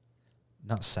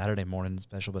 not Saturday morning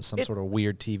special, but some sort of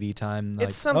weird TV time. Like,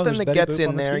 It's something there's that Betty gets Boop in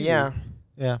on the there, TV. yeah.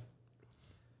 Yeah.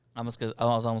 I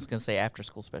was almost gonna say after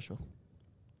school special,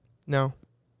 No.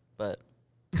 but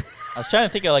I was trying to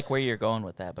think of like where you're going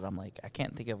with that, but I'm like I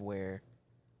can't think of what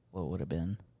would have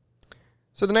been.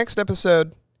 So the next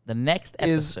episode The next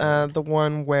is episode the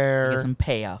one we where... get some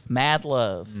payoff. Mad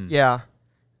love. Yeah.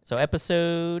 So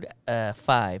episode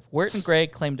 5. Wirt and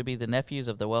Greg claim to be the nephews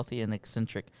of the wealthy and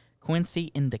eccentric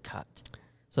Quincy Endicott,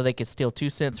 so they could steal 2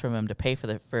 cents from him to pay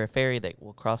for a ferry that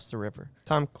will cross the river.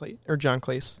 John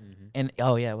Cleese. And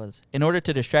it was. In order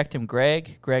to distract him,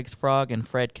 Greg's frog, and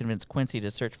Fred convince Quincy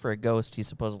to search for a ghost he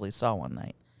supposedly saw one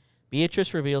night.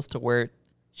 Beatrice reveals to Wirt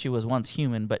she was once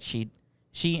human, but she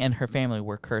and her family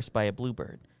were cursed by a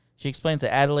bluebird. She explains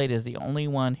that Adelaide is the only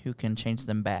one who can change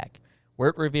them back.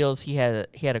 Wirt reveals he had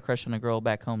a crush on a girl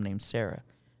back home named Sarah.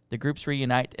 The groups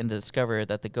reunite and discover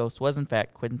that the ghost was in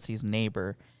fact Quincy's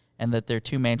neighbor, and that their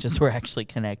 2 mansions were actually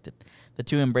connected. The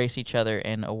two embrace each other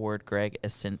and award Greg a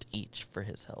cent each for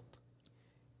his help.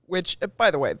 Which,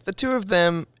 by the way, the two of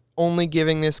them only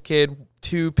giving this kid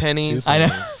 2 pennies I know.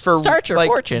 for Start your like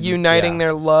fortune. uniting Yeah.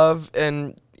 their love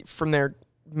and from their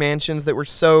mansions that were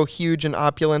so huge and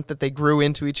opulent that they grew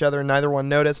into each other and neither one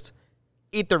noticed.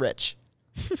 Eat the rich.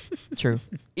 True.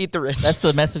 Eat the rich. That's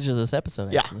the message of this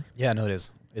episode, Yeah. actually. Yeah, no, it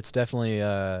is. It's definitely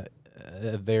a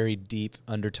very deep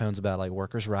undertones about like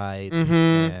workers' rights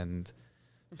and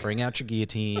bring out your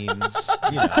guillotines.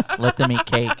 Let them eat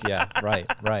cake. Yeah,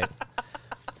 right.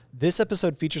 This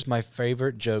episode features my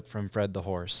favorite joke from Fred the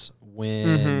Horse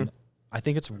when I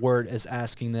think it's Wirt is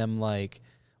asking them like,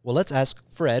 well, let's ask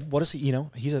Fred, what does he,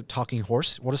 he's a talking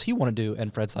horse. What does he want to do?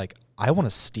 And Fred's like, I want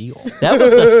to steal. That was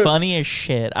the funniest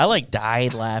shit. I like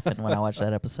died laughing when I watched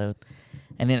that episode.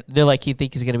 And then they're like, he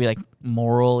thinks he's gonna be like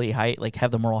morally high, like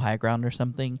have the moral high ground or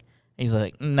something. He's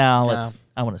like, no,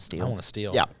 I want to steal. I want to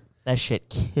steal. Yeah. That shit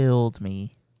killed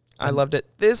me. I loved it.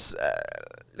 This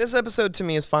episode to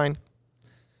me is fine.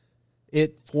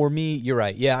 For me, you're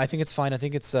right. Yeah, I think it's fine. I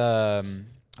think it's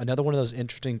another one of those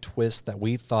interesting twists that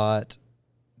we thought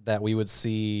that we would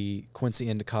see Quincy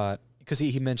Endicott, because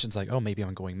he mentions like, oh, maybe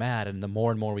I'm going mad. And the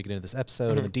more and more we get into this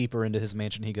episode and the deeper into his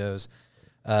mansion he goes,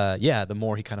 the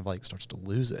more he kind of like starts to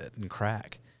lose it and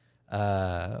crack.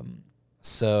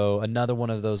 So another one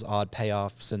of those odd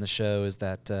payoffs in the show is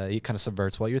that he kind of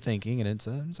subverts what you're thinking, and it's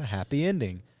a happy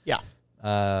ending. Yeah.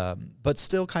 But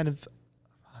still kind of,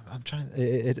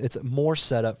 it's more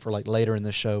set up for like later in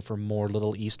the show for more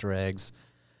little Easter eggs.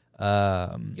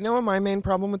 You know what my main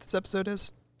problem with this episode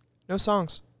is? No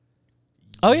songs.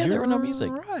 Oh yeah, there were no You're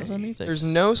music. right. There was no music. There's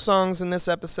no songs in this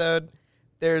episode.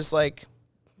 There's like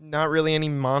not really any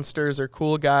monsters or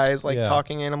cool guys like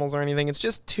talking animals or anything. It's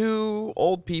just 2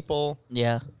 old people.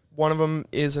 Yeah. One of them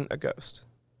isn't a ghost.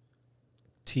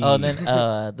 Oh, and then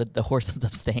the horse ends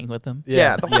up staying with him.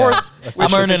 Yeah, the horse.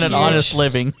 I'm earning an huge. honest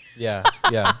living. Yeah.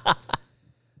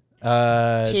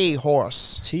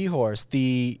 T-horse. T-Horse.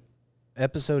 The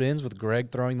episode ends with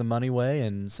Greg throwing the money away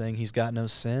and saying he's got no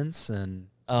sense. And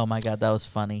Oh my god, that was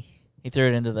funny. He threw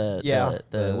it into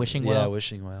the wishing well. Yeah,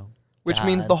 wishing well. Which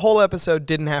means God. the whole episode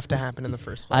didn't have to happen in the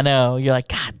first place. I know. You're like,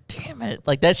 God damn it.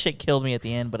 Like, that shit killed me at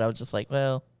the end, but I was just like,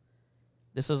 well,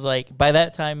 this is like, by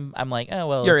that time, I'm like, oh,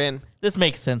 well. You're in. This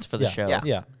makes sense for the show. Yeah.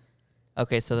 Yeah.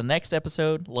 Okay, so the next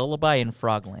episode, Lullaby in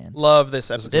Frogland. Love this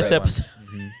episode. This Great one. episode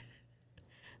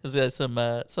has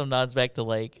got some nods back to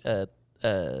like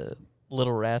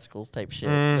Little Rascals type shit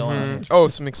going on here. Oh,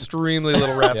 some extremely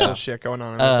Little Rascal Yeah. shit going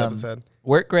on in this episode.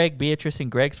 Wirt, Greg, Beatrice,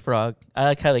 and Greg's frog. I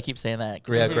like how they keep saying that.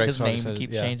 Yeah, Greg's his frog name said it,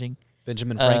 keeps yeah. changing.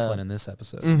 Benjamin Franklin in this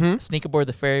episode. Sneak aboard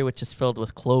the ferry, which is filled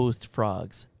with clothed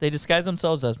frogs. They disguise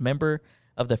themselves as member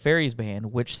of the ferry's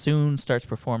band, which soon starts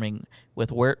performing,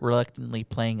 with Wirt reluctantly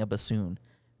playing a bassoon.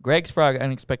 Greg's frog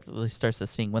unexpectedly starts to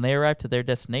sing. When they arrive to their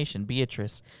destination,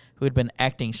 Beatrice, who had been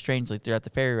acting strangely throughout the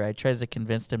ferry ride, tries to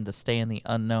convince them to stay in the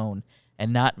unknown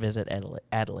and not visit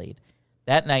Adelaide.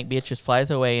 That night, Beatrice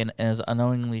flies away and is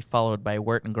unknowingly followed by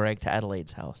Wirt and Greg to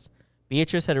Adelaide's house.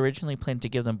 Beatrice had originally planned to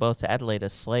give them both to Adelaide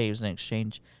as slaves in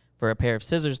exchange for a pair of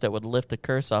scissors that would lift the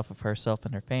curse off of herself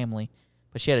and her family,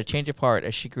 but she had a change of heart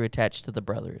as she grew attached to the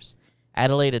brothers.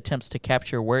 Adelaide attempts to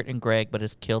capture Wirt and Greg, but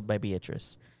is killed by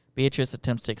Beatrice. Beatrice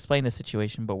attempts to explain the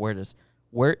situation, but Wirt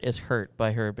is hurt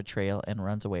by her betrayal and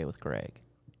runs away with Greg.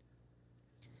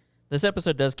 This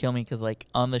episode does kill me because, like,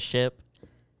 on the ship,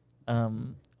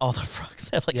 all the frogs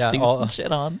have, like, suits and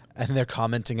shit on. And they're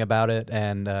commenting about it.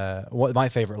 And what my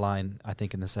favorite line, I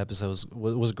think, in this episode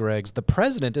was Greg's, "The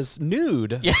president is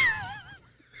nude." Yeah.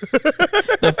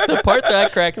 the part that I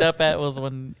cracked up at was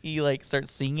when he, like,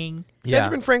 starts singing. Yeah.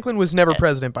 Benjamin Franklin was never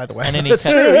president, by the way. And then he That's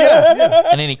true, yeah.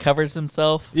 And then he covers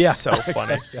himself. Yeah. So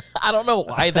funny. I don't know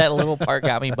why that little part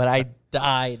got me, but I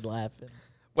died laughing.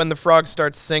 When the frog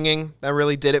starts singing, that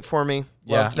really did it for me.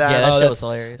 Yeah. Loved that. Yeah, that Oh, shit that's- was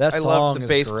hilarious. that I song loved the is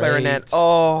bass great. clarinet.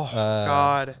 Oh,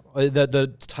 God.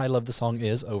 The title of the song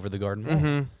is "Over the Garden Wall."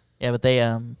 Mm-hmm. Yeah, but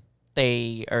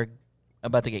they are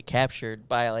about to get captured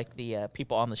by, like, the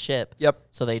people on the ship. Yep.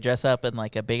 So they dress up in,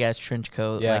 like, a big ass trench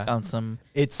coat, Yeah. like on some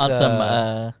It's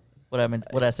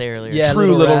what I say earlier. Yeah,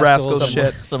 True Little Rascals some-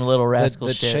 shit. Some little rascal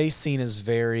the shit. chase scene is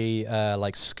very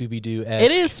like Scooby-Doo-esque.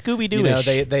 It is Scooby-Doo. You know,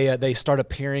 they start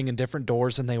appearing in different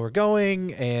doors than they were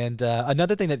going. And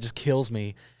another thing that just kills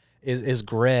me is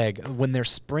Greg. When they're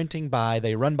sprinting by,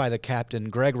 they run by the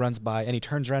captain. Greg runs by, and he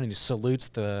turns around and he salutes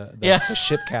the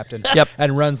ship captain. Yep.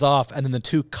 And runs off. And then the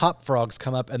two cop frogs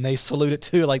come up, and they salute it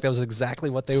too. Like that was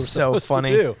exactly what they were So supposed funny.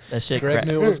 to do. That shit Greg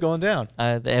knew what was going down.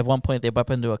 At one point, they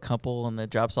bump into a couple, and it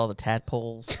drops all the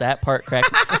tadpoles. That part cracked.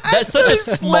 That's such They a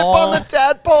slip small, on the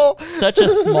tadpole. such a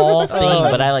small thing,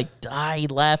 but I, like,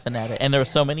 died laughing at it. And there were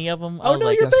so many of them. I Oh, was no,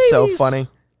 like, you're That's so babies. funny.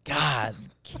 God,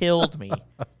 killed me.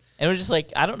 And it was just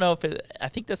like, I don't know if it, I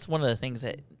think that's one of the things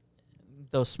that,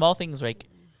 those small things, like,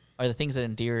 are the things that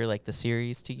endear, like, the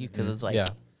series to you, because it's like, Yeah.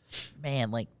 man,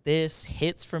 like, this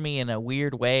hits for me in a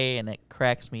weird way, and it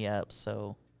cracks me up.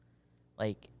 So,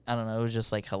 like, I don't know, it was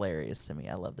just, like, hilarious to me.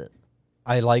 I loved it.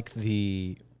 I like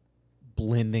the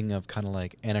blending of kind of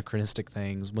like anachronistic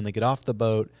things. When they get off the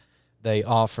boat, they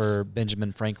offer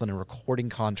Benjamin Franklin a recording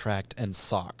contract and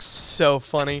socks. So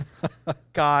funny.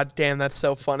 God damn, that's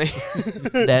so funny.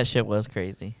 That shit was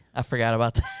crazy. I forgot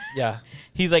about that. Yeah.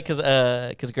 He's like,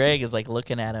 because Greg is, like,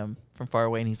 looking at him from far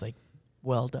away, and he's like,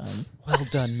 well done. Well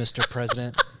done, Mr.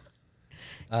 President.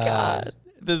 God.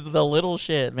 The little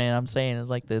shit, man, I'm saying, is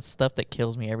like the stuff that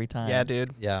kills me every time. Yeah,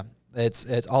 dude. Yeah. It's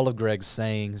all of Greg's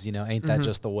sayings, you know, ain't that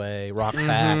just the way? Rock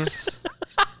facts.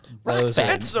 Those are-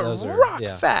 facts. It's a those are- rock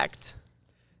yeah. fact.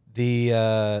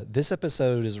 This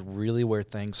episode is really where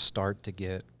things start to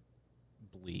get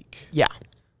bleak. Yeah.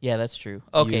 Yeah, that's true.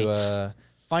 Okay. You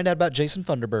find out about Jason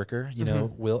Thunderberger. You know,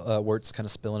 Wirt's kind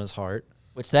of spilling his heart.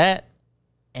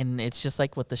 And it's just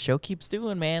like what the show keeps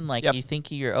doing, man. Like, Yep. you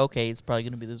think you're okay, it's probably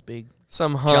going to be this big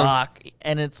Some hunk. jock.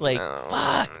 And it's like,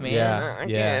 fuck, man. Yeah. I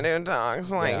can't do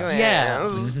talks like Yeah. that. Yeah,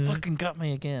 This is this fucking got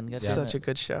me again. God damn such it. a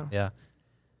good show. Yeah.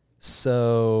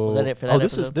 So Was that it for that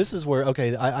this episode? is where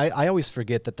I always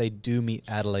forget that they do meet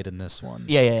Adelaide in this one.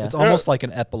 Yeah. It's almost like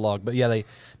an epilogue, but yeah,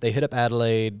 they hit up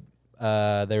Adelaide.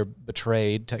 They're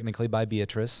betrayed technically by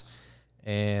Beatrice,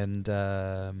 and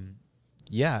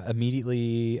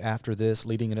immediately after this,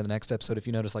 leading into the next episode, if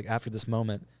you notice, like after this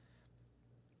moment,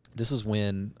 this is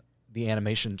when the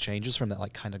animation changes from that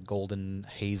like kind of golden,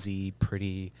 hazy,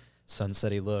 pretty,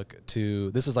 sunsetty look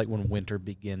to this is like when winter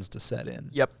begins to set in.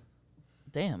 Yep.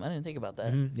 Damn, I didn't think about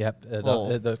that. Mhm. Yep.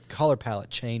 Oh. The color palette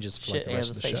changes for like Shit, the yeah,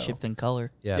 rest the of the show. shift in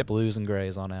color. Yeah, Yep. blues and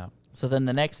grays on out. So then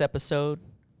the next episode,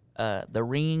 The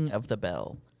Ringing of the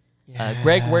Bell.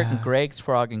 Greg, Wirt, and Greg's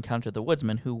frog encounter the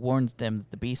woodsman, who warns them that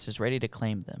the beast is ready to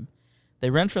claim them. They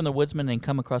run from the woodsman and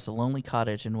come across a lonely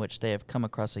cottage in which they have come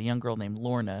across a young girl named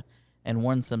Lorna and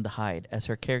warns them to hide, as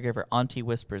her caregiver, Auntie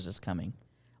Whispers, is coming.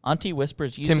 Auntie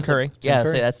Whispers uses... Tim Curry. Yeah,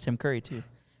 Curry. say that's Tim Curry, too.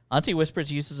 Auntie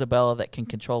Whispers uses a bell that can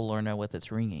control Lorna with its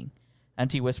ringing.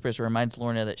 Auntie Whispers reminds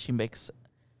Lorna that she makes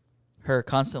her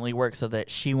constantly work so that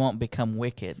she won't become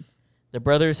wicked. The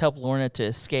brothers help Lorna to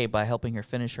escape by helping her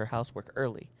finish her housework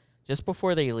early. Just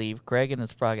before they leave, Greg and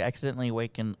his frog accidentally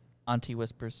awaken Auntie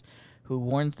Whispers, who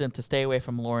warns them to stay away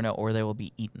from Lorna or they will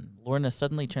be eaten. Lorna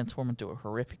suddenly transforms into a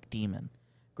horrific demon.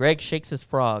 Greg shakes his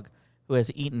frog, who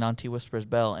has eaten Auntie Whisper's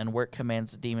bell, and Wirt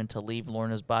commands the demon to leave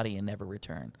Lorna's body and never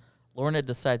return. Lorna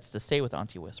decides to stay with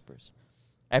Auntie Whispers.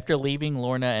 After leaving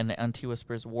Lorna and Auntie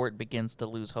Whispers, Wirt begins to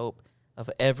lose hope of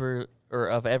ever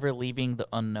leaving the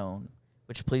unknown,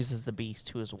 which pleases the beast,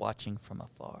 who is watching from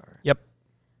afar. Yep.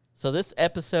 So this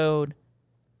episode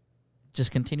just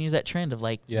continues that trend of,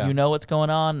 like, Yeah. you know what's going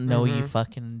on, no, you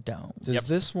fucking don't. Does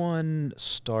this one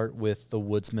start with the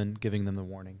woodsman giving them the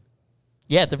warning?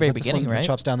 Yeah, at the Is very that this beginning, one? He right?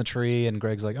 chops down the tree, and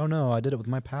Greg's like, "Oh no, I did it with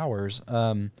my powers."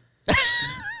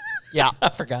 Yeah. I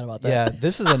forgot about that. Yeah,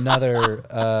 this is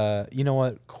another. You know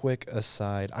what? Quick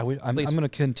aside. I'm Please. going to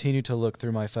continue to look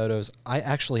through my photos. I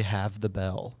actually have the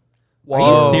bell. Are you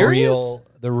Whoa. serious?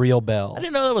 The real bell. I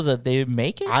didn't know that was they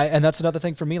make it. And that's another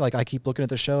thing for me. Like I keep looking at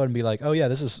the show and be like, oh yeah,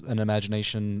 this is an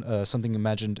imagination, something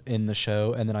imagined in the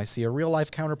show, and then I see a real life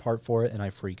counterpart for it, and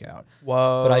I freak out.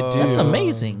 Whoa. But I do. That's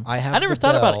amazing. I have never the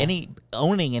thought about bell.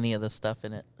 owning any of this stuff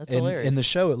in it. That's hilarious. In the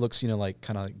show, it looks, like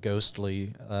kind of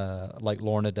ghostly, like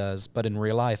Lorna does, but in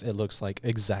real life, it looks like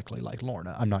exactly like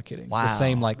Lorna. I'm not kidding. Wow. The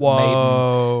same like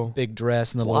Whoa. maiden big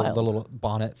dress and the That's little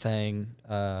bonnet thing.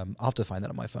 I'll have to find that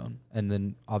on my phone, and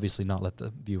then obviously not let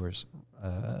the viewers,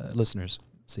 listeners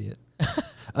see it.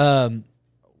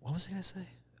 What was I gonna say? It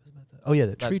was about oh yeah,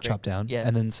 the About tree Greg. chopped down. Yeah.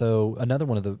 And then so another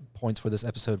one of the points where this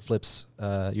episode flips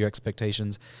your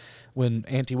expectations, when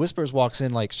Auntie Whispers walks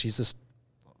in, like she's just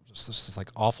this like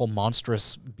awful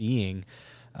monstrous being,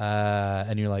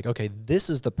 and you're like, okay, this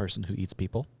is the person who eats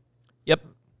people. Yep.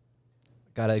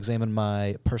 Got to examine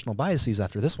my personal biases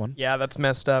after this one. Yeah, that's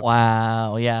messed up.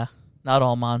 wow. Yeah. Not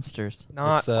all monsters.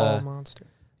 Not It's, all monsters.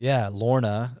 Yeah,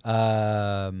 Lorna,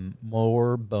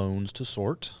 more bones to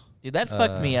sort. Dude, that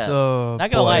fucked me up. So,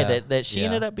 Not gonna boy, lie, yeah. that she Yeah.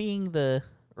 ended up being the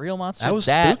real monster. That was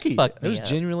spooky. Fucked It me was up.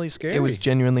 genuinely scary. It was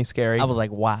genuinely scary. I was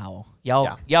like, wow,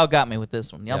 y'all got me with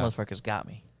this one. Y'all Yeah. motherfuckers got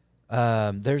me.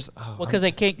 There's Well, because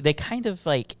they kind of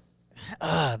like,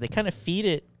 they kind of feed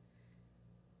it.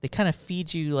 They kind of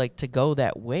feed you like to go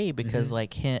that way because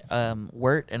like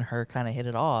Wirt and her kind of hit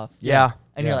it off. yeah.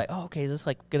 And Yeah. you're like, oh, okay, is this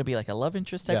like gonna be like a love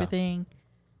interest type Yeah. of thing?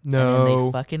 And No. then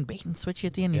they fucking bait and switch you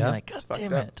at the end. And Yeah. you're like, God It's fucked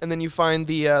damn up. it. And then you find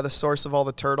the source of all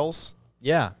the turtles.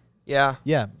 yeah, Yeah.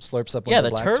 slurps up one Yeah, of the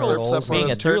the black turtles Slurps up one being of a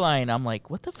those through turds. line. I'm like,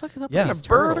 what the fuck is up Yeah. with these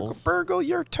Burgle, turtles? burgle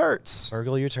your turts.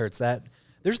 burgle your turds. That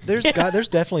there's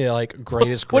definitely a like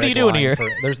greatest. What are you Greg doing line here? For,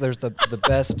 there's the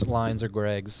best lines are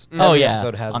Greg's. Oh, Every yeah.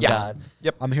 episode has On one. God.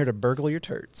 Yep. I'm here to burgle your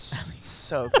turds.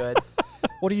 So good.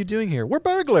 What are you doing here? We're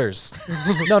burglars.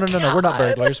 No, we're not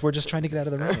burglars. We're just trying to get out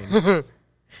of the rain.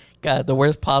 God, the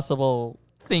worst possible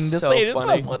thing to So say to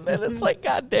funny. someone. And it's like,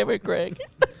 God damn it, Greg.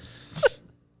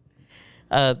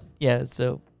 Yeah,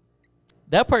 so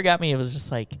that part got me. It was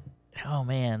just like, oh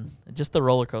man, just the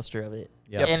roller coaster of it.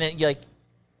 Yep. And it, like,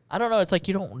 I don't know. It's like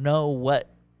you don't know what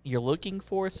you're looking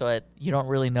for, so you don't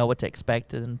really know what to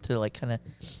expect until like kind of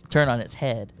turn on its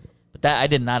head. But that I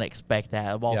did not expect that.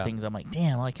 Of all Yeah. things, I'm like,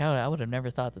 damn, like I would have never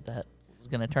thought that was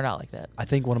gonna turn out like that. I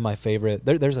think one of my favorite.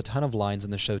 There's a ton of lines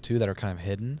in the show too that are kind of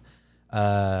hidden,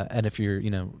 and if you're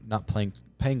not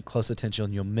paying close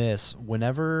attention, you'll miss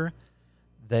whenever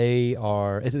they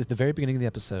are at the very beginning of the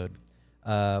episode.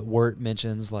 Wirt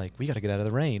mentions like we got to get out of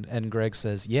the rain, and Greg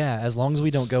says, "Yeah, as long as we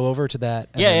don't go over to that."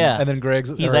 And Yeah, then, yeah. And then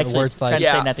He's or actually Wirt's trying like, to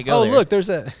Yeah. say not to go "Oh, there. look, there's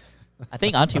a." I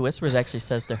think Auntie Whispers actually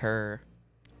says to her,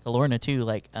 to Lorna too,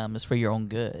 like, it's for your own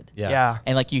good. Yeah.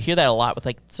 And like you hear that a lot with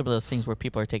like some of those things where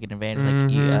people are taking advantage,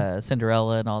 like Mhm.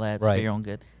 Cinderella and all that. It's Right. for your own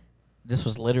good. This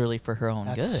was literally for her own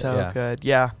That's good. so Yeah. good.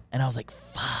 Yeah. And I was like,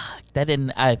 fuck. That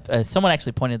didn't. Someone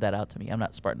actually pointed that out to me. I'm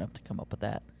not smart enough to come up with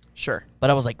that. Sure. But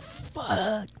I was like,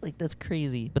 fuck. Like that's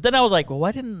crazy. But then I was like, well,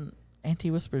 why didn't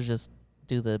Auntie Whispers just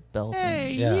do the bell Hey,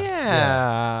 thing? Yeah.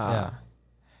 yeah. Yeah.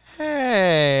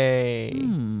 Hey.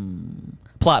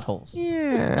 Plot holes.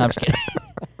 Yeah. No, I'm just kidding.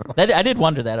 I did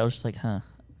wonder that. I was just like, huh.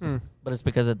 Hmm. But it's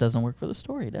because it doesn't work for the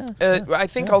story, duh. I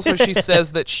think also she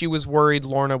says that she was worried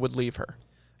Lorna would leave her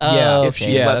Oh, if she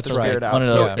okay. Yeah, let that's the right. spirit out. One of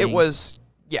So those it things. was,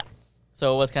 yeah,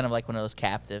 So it was kind of like one of those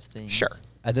captive things. sure.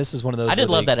 And this is one of those. I did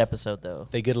where love they- that episode though.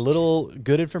 They get a little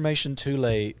good information too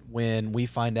late when we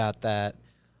find out that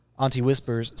Auntie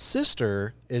Whispers'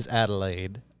 sister is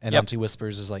Adelaide, and Yep. Auntie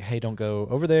Whispers is like, "Hey, don't go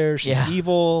over there. She's Yeah.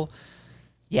 evil."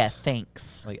 Yeah,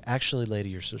 thanks. Like, actually, lady,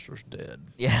 your sister's dead.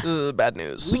 Yeah. Bad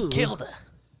news. We killed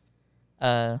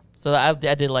her. So I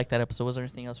did like that episode. Was there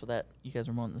anything else with that you guys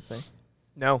were wanting to say?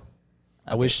 No,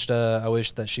 I wish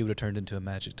that she would have turned into a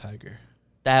magic tiger.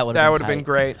 That would that would have been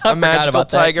great. I A forgot magical about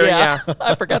that. tiger. Yeah.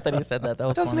 I forgot that he said that. That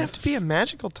was It doesn't funny. have to be a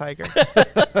magical tiger.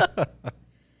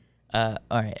 All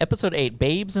right, episode 8,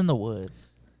 Babes in the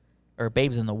Woods, or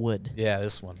Babes in the Wood. Yeah,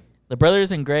 this one. The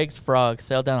brothers and Greg's frog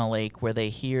sail down a lake where they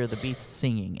hear the beasts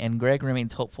singing, and Greg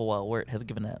remains hopeful while Wirt has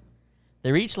given up.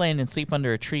 They reach land and sleep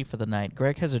under a tree for the night.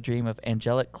 Greg has a dream of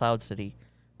angelic Cloud City,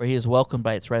 where he is welcomed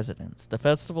by its residents. The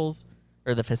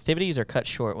festivities are cut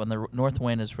short when the north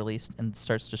wind is released and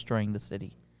starts destroying the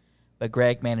city. But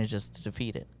Greg manages to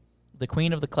defeat it. The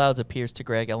Queen of the Clouds appears to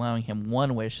Greg, allowing him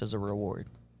one wish as a reward.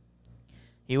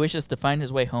 He wishes to find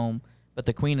his way home, but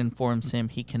the Queen informs him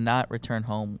he cannot return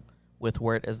home with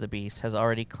Wirt, as the beast has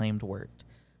already claimed Wirt,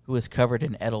 who is covered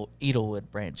in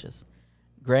Edelwood branches.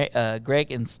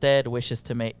 Greg instead wishes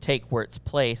to take Wirt's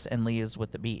place and leaves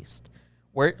with the beast.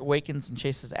 Wirt awakens and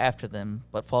chases after them,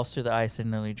 but falls through the ice and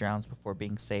nearly drowns before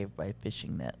being saved by a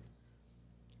fishing net.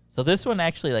 So this one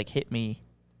actually like hit me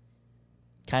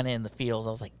kind of in the feels. I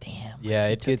was like, damn. Yeah,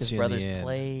 he it took gets his you in brother's the end.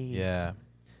 place. Yeah.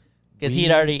 Because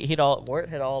Wirt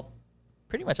had all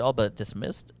pretty much all but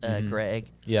dismissed Greg.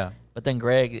 Yeah. But then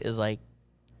Greg is like,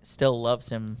 still loves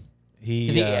him.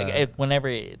 Whenever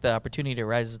the opportunity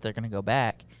arises, they're going to go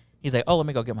back. He's like, oh, let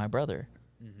me go get my brother.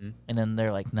 And then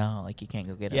they're like, no, like you can't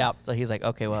go get him. Yep. So he's like,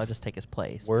 okay, well, I'll just take his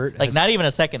place. Wirt like has- not even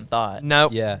a second thought.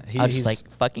 Nope. Yeah. I was just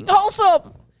like, fucking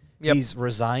wholesome. Yep. He's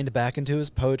resigned back into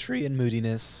his poetry and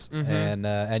moodiness,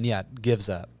 and yeah, gives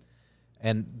up.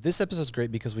 And this episode's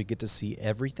great because we get to see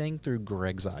everything through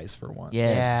Greg's eyes for once.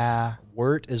 Yes. Yeah.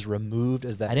 Wirt is removed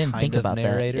as that I didn't kind think of about that,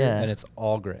 narrator, yeah. and it's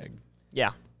all Greg.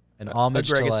 Yeah. An homage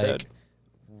to Greg-isode. like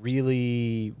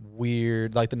really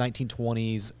weird, like the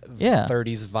 1920s, Yeah.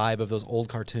 30s vibe of those old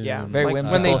cartoons. Yeah. Very Like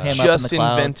whimsical, when they him up in just the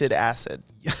clouds. invented acid.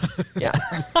 Yeah.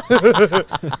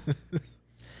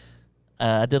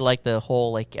 I did like the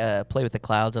whole like play with the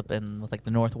clouds up in with like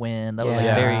the north wind. That was like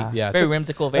Yeah. very Yeah, it's very a-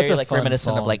 whimsical, that's very a like fun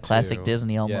reminiscent of song, like classic too.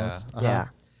 Disney Yeah. almost. Uh-huh. Yeah.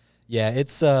 Yeah,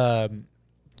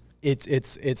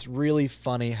 it's really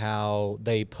funny how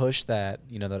they push that,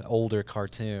 that older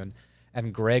cartoon,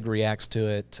 and Greg reacts to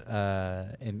it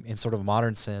in sort of a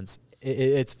modern sense.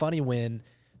 It's funny when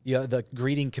the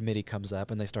greeting committee comes up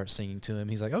and they start singing to him.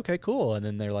 He's like, okay, cool. And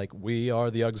then they're like, we are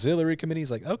the auxiliary committee. He's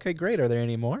like, okay, great. Are there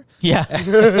any more? Yeah. And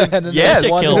then Yes.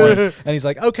 there's one Kill more, one. and he's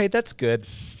like, okay, that's good.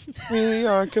 We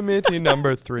are committee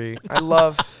number 3. I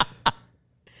love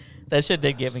That shit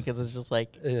did get me because it's just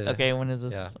like, Yeah. okay, when is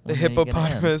this? Yeah. the when are you gonna end?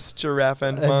 hippopotamus, giraffe,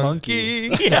 and And monkey.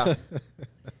 monkey. Yeah.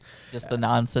 Just the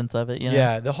nonsense of it, you know?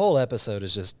 Yeah, the whole episode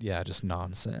is just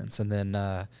nonsense. And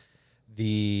then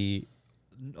the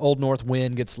Old North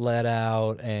Wind gets let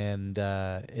out, and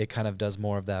it kind of does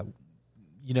more of that,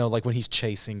 like when he's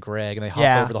chasing Greg, and they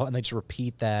hop over and they just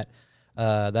repeat that.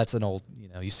 That's an old,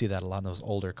 you see that a lot in those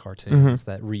older cartoons,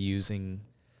 that reusing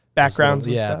Backgrounds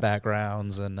those and little- stuff.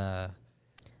 backgrounds, and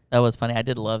That was funny. I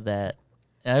did love that.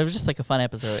 It was just like a fun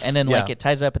episode. And then like it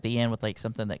ties it up at the end with like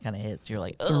something that kind of hits. You're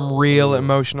like, Some oh. real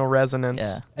emotional resonance.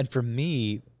 Yeah. and for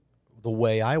me, the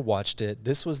way I watched it,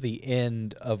 this was the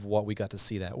end of what we got to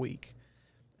see that week,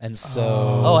 and so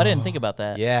Oh, I didn't think about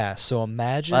that. yeah. So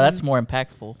imagine Wow, that's more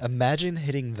impactful. Imagine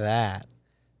hitting that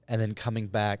and then coming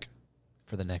back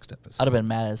for the next episode. I'd have been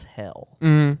mad as hell.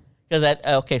 Mm.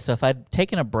 Because so if I'd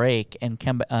taken a break and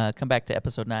come back to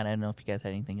episode 9, I don't know if you guys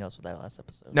had anything else with that last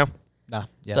episode. No. Nah,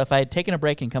 yeah. So if I had taken a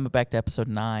break and come back to episode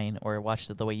 9 or watched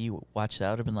it the way you watched it, I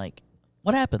would have been like,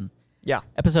 what happened? Yeah.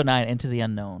 Episode 9, Into the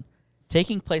Unknown.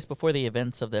 Taking place before the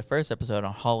events of the first episode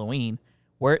on Halloween,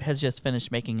 Wirt has just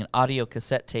finished making an audio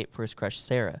cassette tape for his crush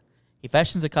Sarah. He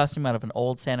fashions a costume out of an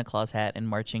old Santa Claus hat and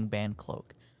marching band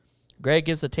cloak. Greg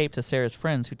gives the tape to Sarah's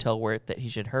friends, who tell Wirt that he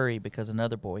should hurry because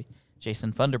another boy,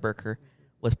 Jason Funderburker,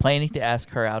 was planning to ask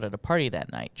her out at a party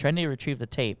that night. Trying to retrieve the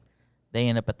tape, they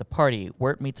end up at the party.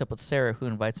 Wirt meets up with Sarah, who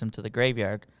invites him to the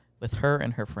graveyard with her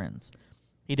and her friends.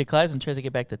 He declines and tries to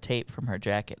get back the tape from her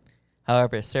jacket.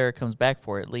 However, Sarah comes back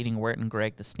for it, leading Wirt and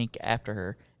Greg to sneak after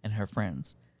her and her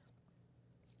friends.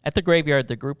 At the graveyard,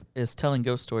 the group is telling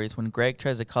ghost stories when Greg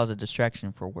tries to cause a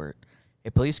distraction for Wirt.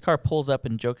 A police car pulls up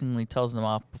and jokingly tells them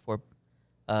off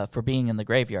for being in the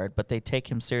graveyard, but they take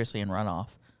him seriously and run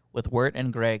off, with Wirt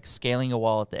and Greg scaling a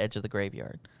wall at the edge of the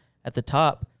graveyard. At the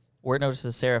top, Wirt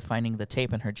notices Sarah finding the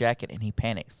tape in her jacket, and he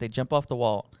panics. They jump off the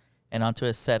wall and onto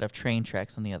a set of train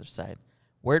tracks on the other side.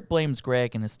 Wirt blames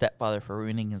Greg and his stepfather for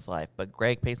ruining his life, but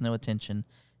Greg pays no attention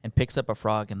and picks up a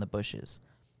frog in the bushes.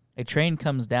 A train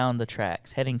comes down the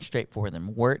tracks, heading straight for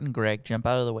them. Wirt and Greg jump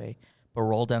out of the way, but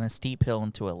roll down a steep hill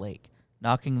into a lake,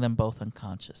 knocking them both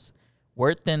unconscious.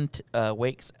 Wirt then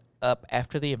wakes up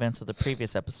after the events of the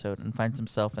previous episode and finds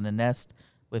himself in a nest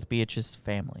with Beatrice's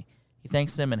family. He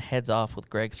thanks them and heads off with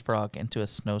Greg's frog into a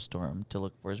snowstorm to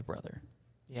look for his brother.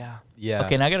 Yeah. Yeah.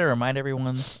 Okay, now I got to remind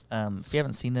everyone, if you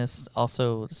haven't seen this,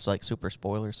 also it's like super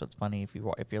spoiler, so it's funny if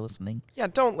you're listening. Yeah,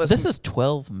 don't listen. This is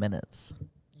 12 minutes.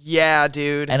 Yeah,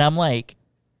 dude. And I'm like,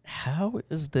 how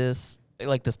is this?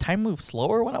 Like, does time move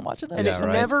slower when I'm watching this? And Yeah, it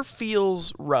right. never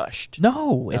feels rushed.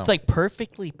 No, it's No. like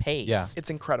perfectly paced. Yeah. It's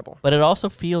incredible. But it also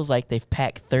feels like they've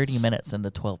packed 30 minutes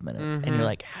into 12 minutes. And Mhm. you're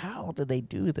like, how did they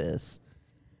do this?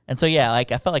 And so, yeah,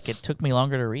 like I felt like it took me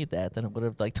longer to read that than it would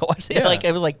have like to watch it. Yeah. Like,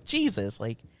 I was like, Jesus,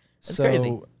 like, that's so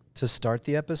crazy. to start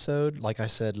the episode, like I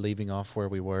said, leaving off where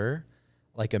we were,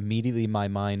 like immediately my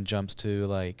mind jumps to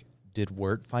like, did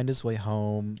Wirt find his way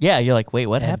home? Yeah, you're like, wait,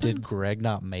 what and happened? did Greg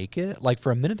not make it? Like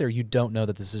for a minute there, you don't know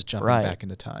that this is jumping Right. back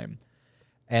into time.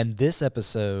 And this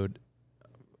episode,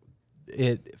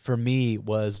 it for me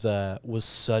was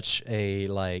such a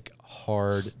like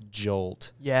hard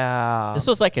jolt. Yeah. This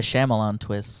was like a Shyamalan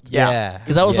twist. Yeah.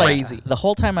 Because I was like, Crazy. the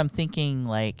whole time I'm thinking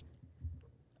like,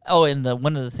 oh, and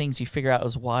one of the things you figure out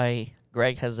is why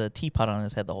Greg has a teapot on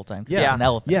his head the whole time. 'Cause Yeah. he's an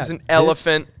elephant. Yeah. He's an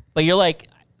elephant. But you're like,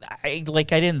 I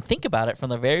didn't think about it from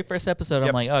the very first episode. I'm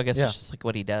Yep. like, oh, I guess Yeah. it's just like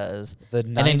what he does. The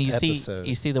And then ninth you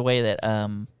episode. see the way that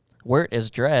Wirt is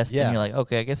dressed, Yeah. and you're like,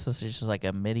 okay, I guess this is just like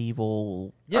a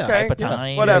medieval Yeah. Okay, type of yeah,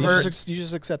 time. whatever. You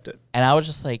just accept it. And I was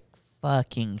just like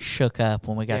fucking shook up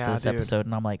when we got to Yeah, this dude. episode,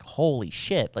 and I'm like, holy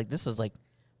shit! Like this is like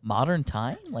modern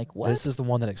time. Like what? This is the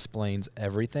one that explains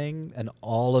everything, and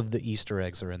all of the Easter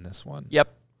eggs are in this one.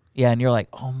 Yep. Yeah, and you're like,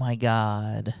 oh my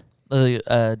god,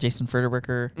 Jason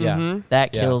Furterberger. Yeah. Mhm.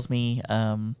 That Yeah. kills me.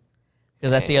 Because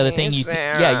that's the other thing. You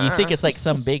think it's like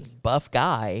some big buff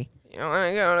guy. You want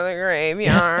to go to the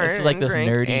graveyard It's like and this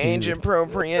drink nerdy dude.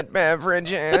 age-appropriate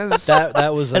beverages.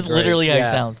 That was That's literally how he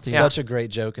yeah, sounds, too. Such a great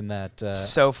joke in that.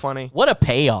 So funny. What a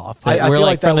payoff! I We're feel like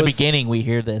like that from the was- beginning we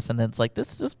hear this, and it's like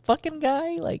this fucking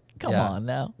guy. Like, come Yeah. on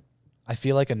now. I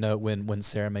feel like a note when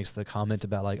Sarah makes the comment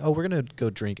about like, oh, we're gonna go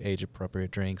drink age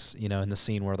appropriate drinks, you know, in the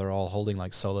scene where they're all holding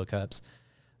like solo cups.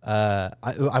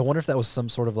 I wonder if that was some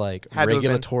sort of like Had to have been.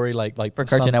 regulatory like For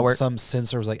Cartoon some, Network. some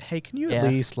censor was like, hey, can you Yeah. at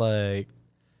least like,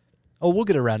 oh, we'll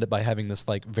get around it by having this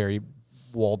like very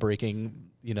wall breaking,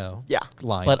 you know, Yeah.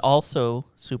 line. But also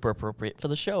super appropriate for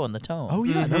the show and the tone. oh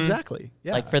yeah, no, Mhm. exactly.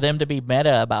 Yeah, Like for them to be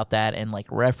meta about that and like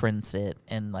reference it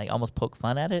and like almost poke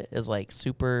fun at it is like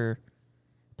super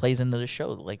plays into the show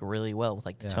like really well with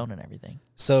like the Yeah. tone and everything.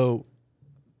 So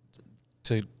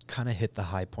to kind of hit the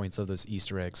high points of those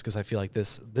Easter eggs, because I feel like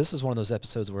this is one of those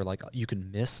episodes where like you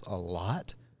can miss a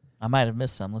lot. I might have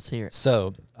missed some. Let's hear it.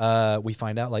 So we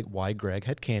find out like why Greg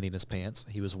had candy in his pants.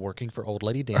 He was working for Old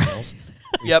Lady Daniels.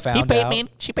 We Yep. She found out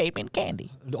paid me in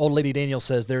candy. Old Lady Daniels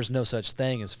says there's no such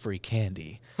thing as free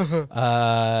candy.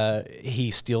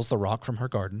 He steals the rock from her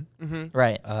garden.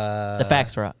 Right. The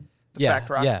facts rock. Yeah, fact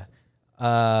rock. yeah.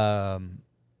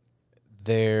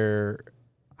 There,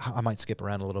 I might skip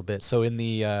around a little bit. So in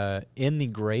the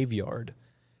graveyard,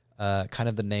 kind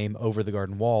of the name over the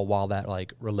garden wall, while that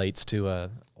like relates to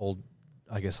a old,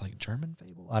 I guess like German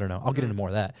fable. I don't know. I'll get into more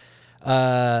of that.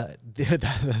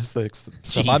 That's the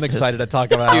stuff I'm Jesus. excited to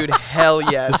talk about. Dude, hell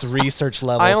yes. This research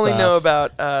level. I only stuff. know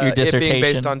about Your it being dissertation.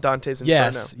 based on Dante's Inferno.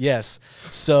 Yes, yes.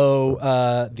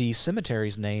 So the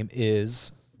cemetery's name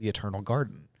is the Eternal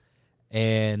Garden,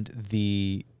 and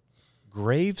the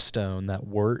gravestone that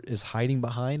Wirt is hiding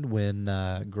behind when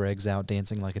Greg's out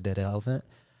dancing like a dead elephant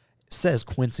says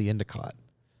Quincy Endicott.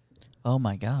 Oh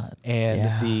my god. And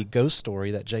Yeah. the ghost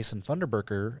story that Jason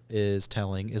Funderburker is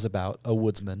telling is about a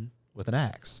woodsman with an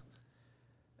axe.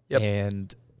 Yep.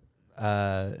 And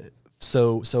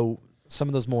so some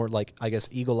of those more like I guess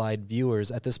eagle-eyed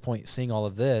viewers at this point seeing all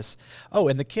of this. Oh,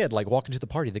 and the kid like walking to the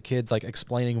party. The kid's like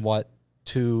explaining what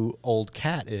To Old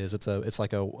Cat is. It's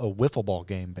like a wiffle ball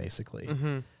game basically.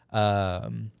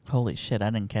 Holy shit, I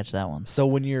didn't catch that one. So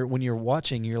when you're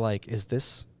watching, you're like, is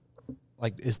this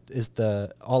like is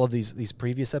the all of these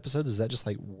previous episodes? Is that just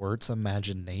like Wirt's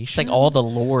imagination? It's like all the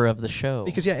lore of the show.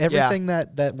 because everything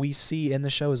that we see in the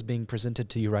show is being presented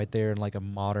to you right there in like a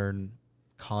modern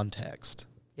context.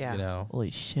 Yeah. You know.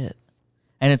 Holy shit.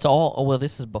 And it's all well,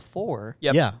 this is before.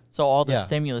 Yep. Yeah. So all the Yeah.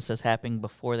 stimulus is happening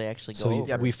before they actually go So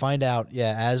over. we find out,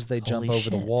 as they jump Holy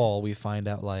over the shit. wall, we find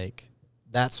out like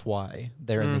that's why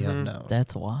they're in the unknown.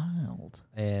 That's wild.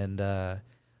 And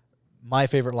my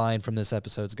favorite line from this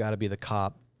episode's got to be the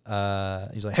cop.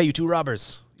 He's like, "Hey, you two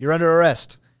robbers, you're under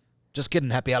arrest." Just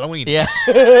kidding. Happy Halloween. Yeah.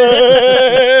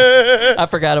 I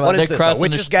forgot about What is they're this? A crossing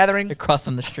witches the, gathering? They're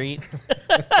crossing the street.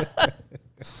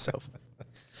 So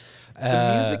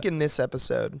the music in this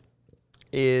episode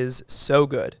is so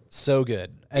good. So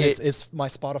good, and It- it's my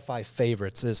Spotify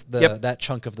favorites. Is the Yep. that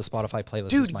chunk of the Spotify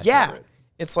playlist? is Dude, my yeah. favorite.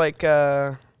 It's like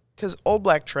because Old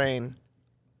Black Train.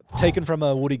 Taken from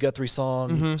a Woody Guthrie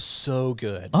song. So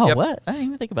good. Oh, Yep. what? I didn't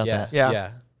even think about yeah, that. Yeah.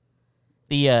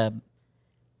 yeah.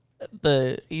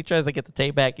 The he tries to get the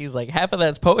tape back. He's like, half of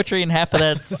that's poetry and half of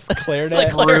that's Clarinet.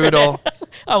 like clarinet. Brutal.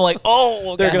 I'm like,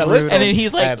 oh, They're God. gonna listen And then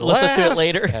he's like, and listen to laugh it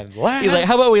later. and laugh. He's like,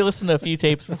 how about we listen to a few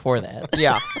tapes before that?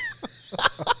 Yeah.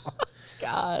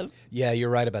 God. Yeah, you're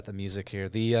right about the music here.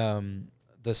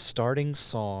 The starting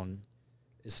song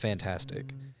is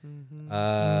fantastic.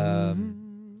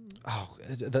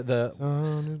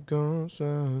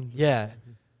 Yeah,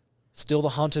 still the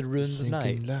haunted ruins of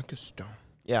night. Like a stone.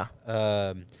 Yeah.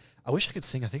 I wish I could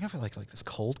sing. I think I feel like this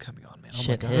cold coming on, man. Oh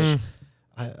Shit my gosh. hits.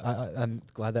 I'm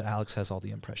glad that Alex has all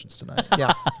the impressions tonight.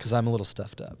 Yeah. Because I'm a little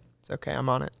stuffed up. It's okay. I'm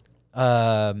on it.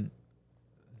 I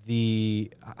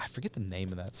forget the name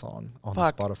of that song on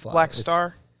Fuck, Spotify. Black It's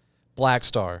Star. Black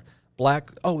Star.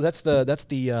 That's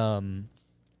the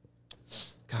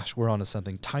gosh, we're on to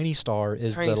something. Tiny Star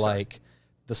is Tiny Star.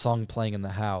 the song playing in the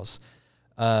house.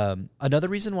 Another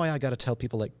reason why I got to tell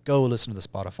people, like, go listen to the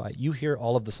Spotify. You hear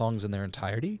all of the songs in their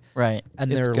entirety, Right.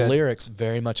 and It's their good. lyrics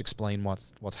very much explain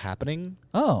what's happening,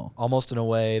 Oh. almost in a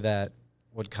way that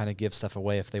would kind of give stuff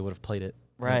away if they would have played it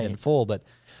in Right. full. But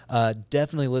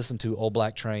definitely listen to Old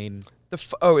Black Train.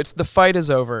 It's The Fight Is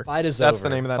Over. Fight is That's over.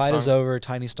 the name of that Fight song. is over.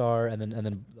 Tiny Star, and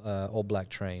then Old Black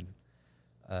Train.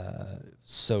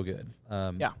 So good.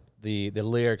 Yeah. The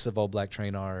lyrics of Old Black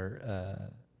Train are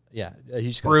you just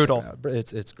gotta check Brutal. it out.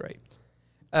 It's great.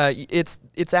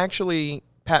 It's actually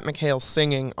Pat McHale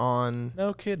singing on.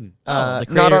 No kidding. The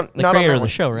creator- not on the not on creator that of the one.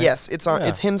 show, right? Yes, it's on. Yeah.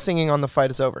 It's him singing on The Fight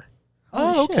Is Over.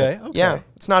 Oh, shit. okay. Okay. Yeah,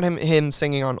 it's not him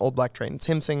singing on Old Black Train. It's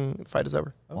him singing The Fight Is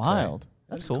Over. Okay. Wild.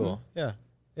 That's cool. Yeah.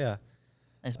 Yeah.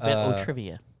 Nice bit of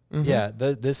trivia. Mhm. Yeah.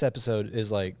 This episode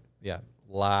is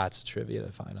lots of trivia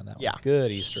to find on that Yeah. one.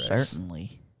 Good Easter eggs.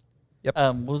 Certainly. Yep.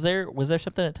 Was there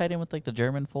something that tied in with like the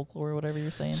German folklore or whatever you're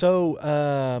saying? So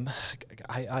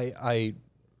I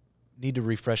need to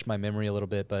refresh my memory a little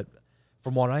bit, but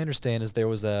from what I understand is there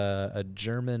was a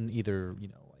German either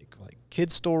like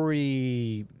kid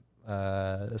story.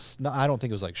 I don't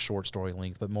think it was like short story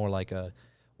length, but more like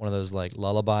one of those like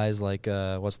lullabies. Like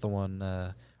what's the one?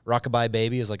 Rockabye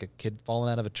Baby is like a kid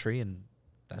falling out of a tree, and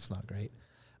that's not great.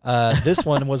 This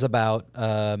one was about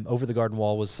Over the Garden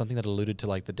Wall was something that alluded to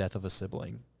like the death of a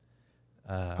sibling.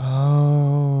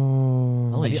 Oh.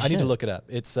 Holy I need to shit. look it up.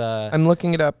 It's I'm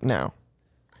looking it up now.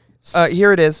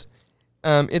 Here it is.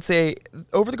 It's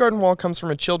Over the Garden Wall comes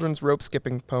from a children's rope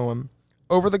skipping poem.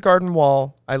 Over the garden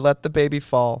wall, I let the baby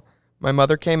fall. My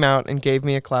mother came out and gave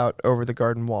me a clout over the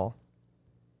garden wall.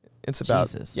 It's about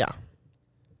Jesus. yeah.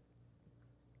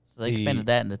 So they expanded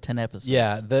that into 10 episodes.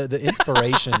 Yeah, the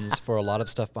inspirations for a lot of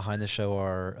stuff behind the show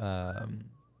are,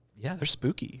 they're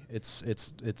spooky. It's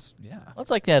yeah. Well,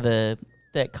 it's like that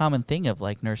common thing of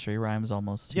like nursery rhymes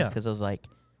almost. Yeah. Because it was like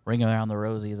Ring Around the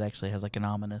Rosies actually has like an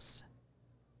ominous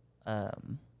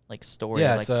like story.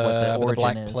 Yeah, of, it's like, what the the origin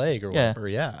Black is. Plague or Yeah. whatever.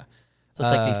 Yeah. So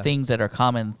it's like these things that are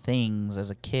common things as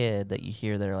a kid that you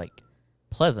hear that are like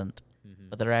pleasant,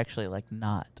 but that are actually like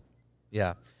not.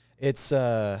 Yeah, it's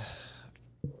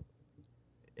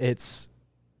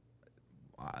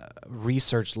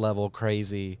research level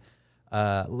crazy.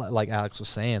 Like Alex was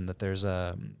saying, that there's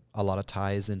a lot of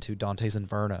ties into Dante's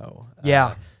Inferno.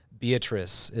 Yeah.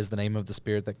 Beatrice is the name of the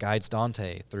spirit that guides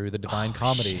Dante through the Divine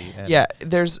Comedy. And Yeah,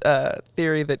 there's a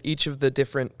theory that each of the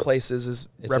different places It's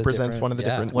a represents different- one of the yeah.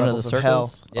 different One of the levels of hell.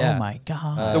 circles. Yeah. Oh my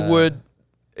god. The wood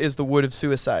is the wood of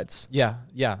suicides Yeah.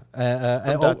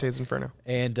 from Dante's Inferno.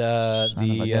 And Son of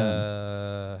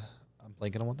a I'm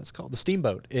blanking on what that's called. The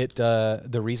steamboat.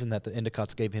 The reason that the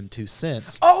Endicott's gave him 2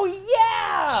 cents. Oh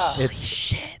yeah! It's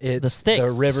shit. It's The Styx. The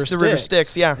river The Styx. River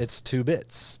Styx, yeah. It's 2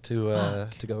 bits to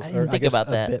go. I didn't think guess about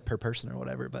a that. bit per person or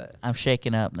whatever. But I'm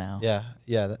shaking up now. yeah,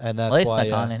 and that's Well, they why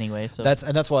snuck on anyway. So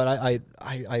that's why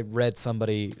I read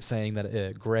somebody saying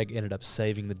that Greg ended up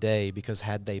saving the day because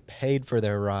had they paid for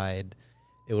their ride,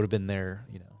 it would have been their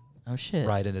oh shit.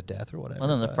 ride into death or whatever. Well,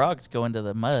 then the but frogs go into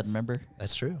the mud. Remember?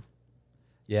 That's true.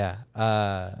 Yeah.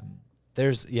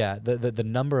 There's the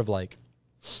number of like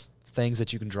things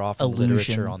that you can draw from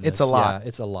literature on this. It's a lot. Yeah,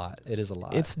 it's a lot. It is a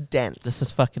lot. It's dense. This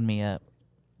is fucking me up.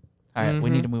 All right, we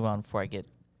Mhm. need to move on before I get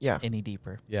yeah. any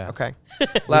deeper. yeah. Okay. We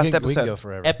Last can- We can go episode.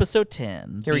 forever. Episode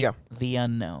 10. Here we go. The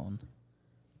Unknown.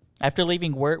 After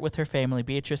leaving Wirt with her family,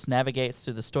 Beatrice navigates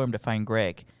through the storm to find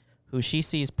Greg, who she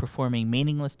sees performing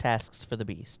meaningless tasks for the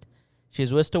beast. She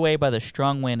is whisked away by the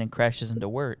strong wind and crashes into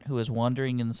Wirt, who is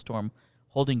wandering in the storm,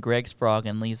 holding Greg's frog,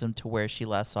 and leads him to where she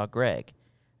last saw Greg.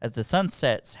 As the sun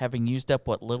sets, having used up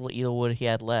what little Edelwood he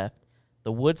had left,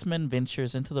 the woodsman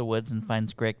ventures into the woods and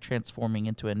finds Greg transforming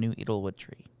into a new Edelwood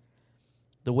tree.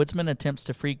 The woodsman attempts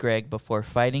to free Greg before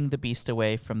fighting the beast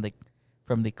away from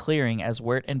the clearing as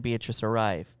Wirt and Beatrice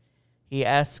arrive. He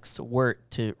asks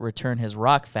Wirt to return his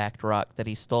rock that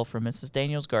he stole from Mrs.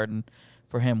 Daniels' garden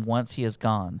for him once he is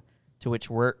gone, to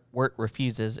which Wirt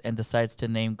refuses and decides to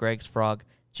name Greg's frog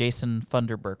Jason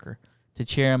Funderburker to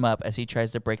cheer him up as he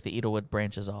tries to break the Edelwood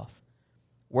branches off.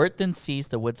 Wirt then sees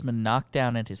the woodsman knocked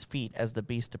down at his feet as the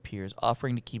beast appears,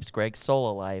 offering to keep Greg's soul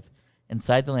alive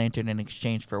inside the lantern in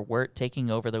exchange for Wirt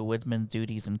taking over the woodsman's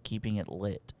duties and keeping it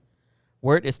lit.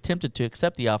 Wirt is tempted to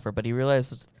accept the offer, but he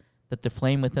realizes that the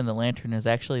flame within the lantern is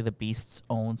actually the beast's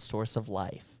own source of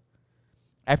life.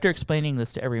 After explaining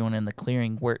this to everyone in the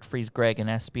clearing, Wirt frees Greg and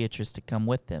asks Beatrice to come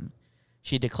with them.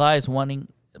 She declines, wanting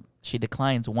she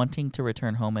declines, wanting to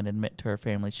return home and admit to her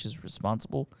family she's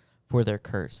responsible for their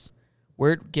curse.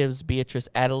 Wirt gives Beatrice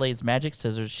Adelaide's magic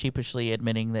scissors, sheepishly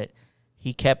admitting that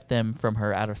he kept them from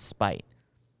her out of spite.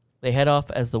 They head off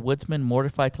as the woodsman,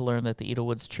 mortified to learn that the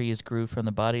Edelwoods trees grew from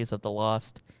the bodies of the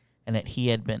lost and that he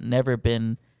had never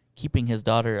been keeping his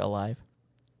daughter alive,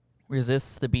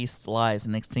 resists the beast's lies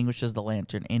and extinguishes the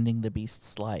lantern, ending the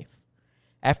beast's life.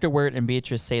 After Wirt and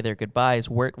Beatrice say their goodbyes,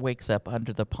 Wirt wakes up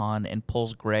under the pond and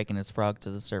pulls Greg and his frog to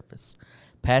the surface,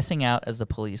 passing out as the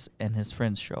police and his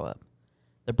friends show up.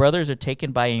 The brothers are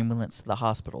taken by ambulance to the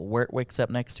hospital. Wirt wakes up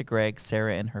next to Greg,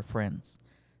 Sarah, and her friends.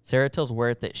 Sarah tells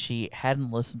Wirt that she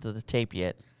hadn't listened to the tape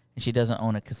yet, and she doesn't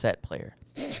own a cassette player.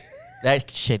 That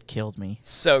shit killed me.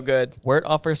 So good. Wirt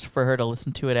offers for her to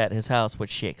listen to it at his house, which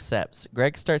she accepts.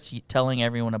 Greg starts telling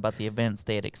everyone about the events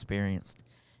they had experienced,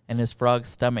 and his frog's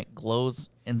stomach glows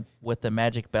with the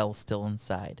magic bell still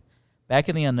inside. Back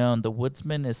in the unknown, the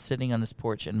woodsman is sitting on his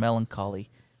porch in melancholy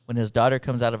when his daughter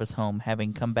comes out of his home,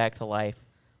 having come back to life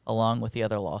along with the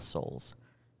other lost souls.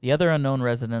 The other unknown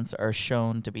residents are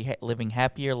shown to be living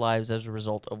happier lives as a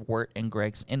result of Wirt and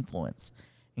Greg's influence,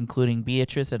 including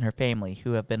Beatrice and her family,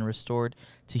 who have been restored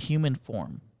to human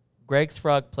form. Greg's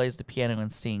frog plays the piano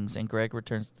and sings, and Greg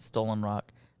returns the stolen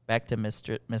rock back to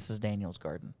Mrs. Daniels'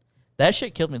 garden. That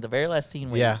shit killed me. The very last scene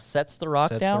where he sets the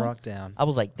rock down. I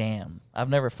was like, damn, I've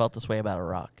never felt this way about a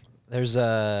rock. There's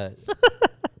a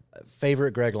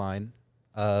favorite Greg line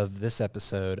of this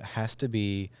episode has to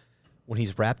be when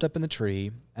he's wrapped up in the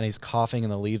tree and he's coughing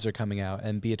and the leaves are coming out,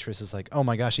 and Beatrice is like, oh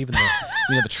my gosh, even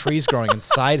the the tree's growing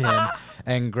inside him,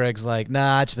 and Greg's like,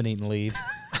 nah, I've just been eating leaves.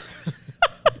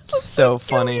 So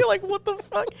funny. You're like, what the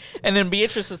fuck? And then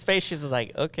Beatrice's face, she's just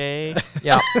like, okay.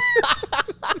 Yeah.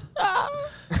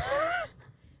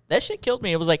 That shit killed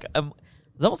me. It was like it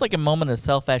was almost like a moment of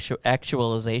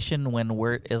self-actualization when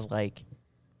Wirt is like,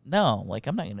 no, like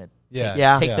I'm not gonna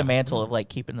take the mantle of like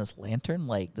keeping this lantern.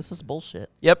 Like, this is bullshit.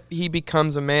 Yep, he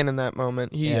becomes a man in that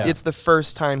moment. It's the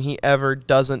first time he ever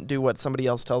doesn't do what somebody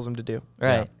else tells him to do.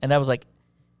 Right. Yeah. And that was like,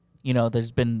 it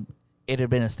had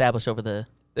been established over the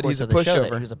that course he's a of the show pushover.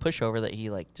 that he was a pushover, that he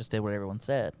like just did what everyone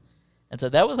said. And so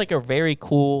that was like a very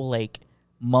cool like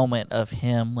moment of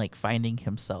him like finding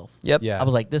himself. Yep. Yeah. I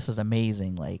was like, this is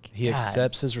amazing. Like, he God.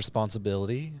 accepts his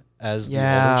responsibility as the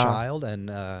older child, and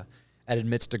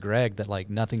admits to Greg that like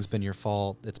nothing's been your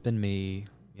fault. It's been me,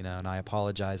 and I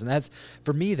apologize. And that's,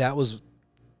 for me, that was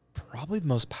probably the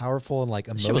most powerful and like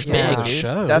emotional big, of the dude.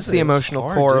 show. That's the emotional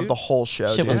hard, core dude. of the whole show.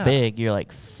 Shit dude. was big. You're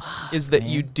like, fuck. Is that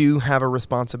man. you do have a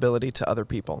responsibility to other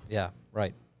people. Yeah,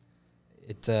 right.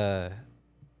 It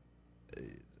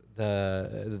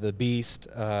the beast,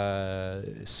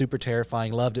 super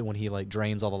terrifying. Loved it when he like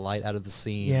drains all the light out of the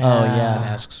scene. Yeah. Oh, yeah. And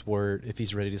asks Wirt if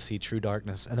he's ready to see true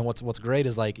darkness. And then what's great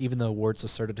is like, even though Wirt's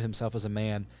asserted himself as a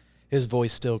man, his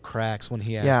voice still cracks when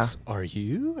he asks, "Are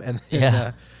you?" And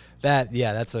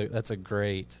that's a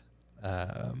great.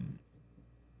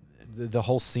 The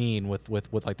whole scene with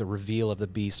like the reveal of the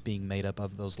beast being made up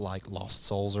of those like lost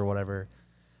souls or whatever.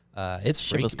 It's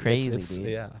freaky. Shit was crazy, dude.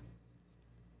 Yeah.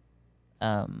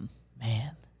 Man,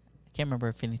 I can't remember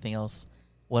if anything else.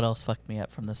 What else fucked me up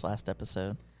from this last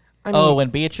episode? I mean, when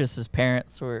Beatrice's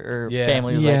parents or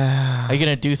family was like, "Are you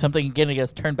gonna do something again to get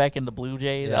us turned back into Blue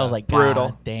Jays?" Yeah. I was like, Brutal.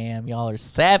 God damn, y'all are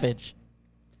savage.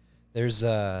 There's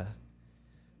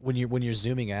when you're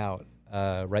zooming out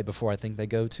right before I think they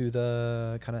go to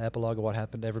the kind of epilogue of what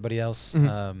happened to everybody else.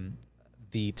 Mhm.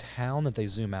 The town that they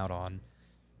zoom out on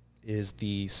is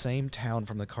the same town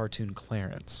from the cartoon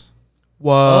Clarence.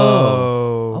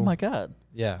 Whoa. Oh my God.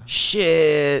 Yeah.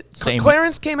 Shit. Same.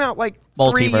 Clarence came out like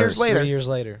 3 years Multiverse. later. 3 years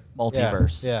later.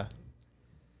 Multiverse. Yeah.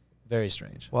 Very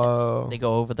strange. Whoa. They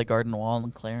go over the garden wall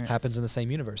and Clarence. Happens in the same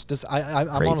universe. I'm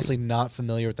Crazy. honestly not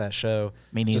familiar with that show.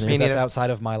 Me neither. Just because Me that's neither. outside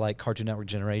of my like Cartoon Network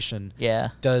generation. Yeah.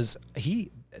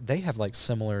 They have like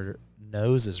similar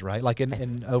noses, right? Like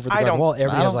in Over the I Garden don't- Wall,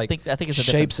 everybody I has don't like think- I think it's a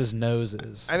shapes different- as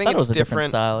noses. I think thought it it's was a different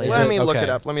style. Is Let it? me look Okay. it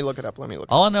up. Let me look it up.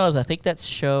 All I know is I think that's a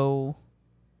show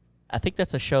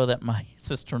that my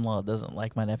sister-in-law doesn't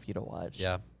like my nephew to watch.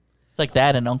 Yeah. It's like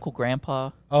that and Uncle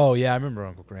Grandpa. Oh yeah, I remember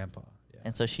Uncle Grandpa. Yeah.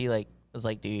 And so she like was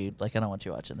like, dude, like I don't want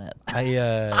you watching that.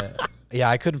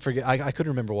 I couldn't forget. I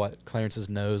couldn't remember what Clarence's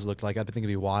nose looked like. I think it'd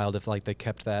be wild if like they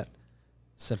kept that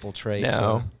simple trait.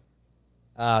 No.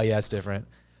 Oh yeah, it's different.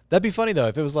 That'd be funny though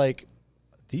if it was like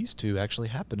these two actually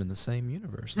happened in the same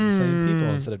universe, the same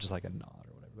people, instead of just like a nod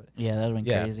or whatever. But Yeah, that would have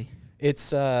been Yeah. crazy.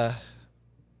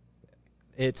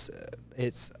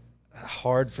 It's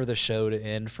hard for the show to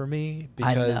end for me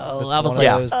I because know. it's I one was of like,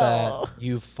 those oh. that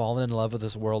you've fallen in love with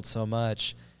this world so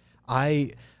much.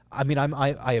 I I mean,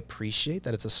 I appreciate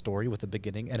that it's a story with a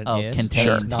beginning and an end. Contained,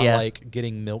 It's not yeah. like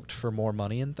getting milked for more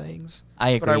money and things. I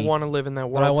agree. But I want to live in that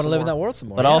world. But I want to some live in more. that world some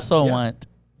more. But Yeah, also yeah. want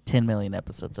 10 million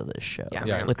episodes of this show. Yeah,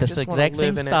 Yeah. man. With I this just wanna exact same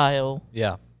live in it. style,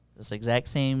 Yeah. this exact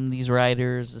same, these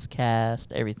writers, this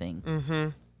cast, everything. Mm-hmm.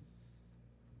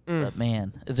 But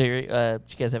man, is there, do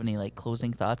you guys have any like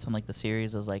closing thoughts on like the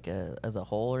series as like as a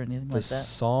whole or anything The like that?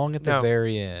 song at the No.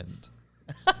 very end.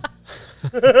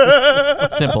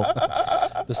 Simple.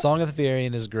 The song at the very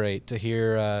end is great to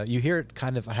hear. You hear it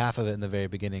kind of half of it in the very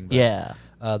beginning. But, Yeah.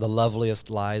 The loveliest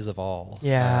lies of all.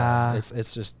 Yeah.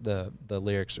 It's just the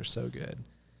lyrics are so good.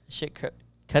 Shit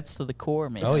cuts to the core,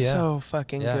 man. Oh, yeah. So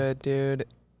fucking Yeah. good, dude.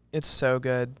 It's so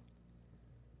good.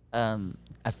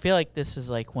 I feel like this is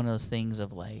like one of those things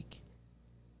of like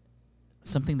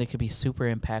something that could be super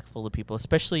impactful to people,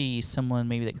 especially someone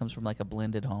maybe that comes from like a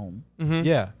blended home Mm-hmm.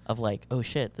 Yeah. of like, oh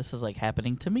shit, this is like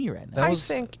happening to me right now. That I was-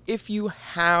 think if you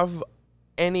have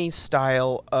any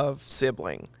style of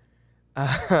sibling,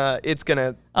 it's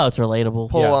gonna Oh, it's relatable.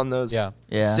 pull Yeah. on those Yeah.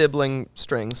 Yeah. sibling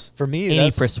strings. For me, Any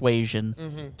that's persuasion.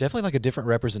 Mm-hmm. definitely like a different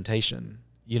representation.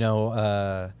 You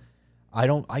know,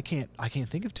 I can't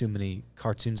think of too many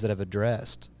cartoons that have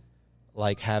addressed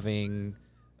like having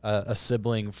a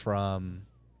sibling from,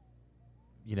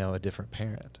 you know, a different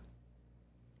parent.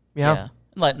 Yeah.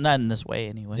 Like, not in this way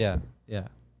anyway. Yeah. Yeah.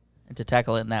 And to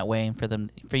tackle it in that way and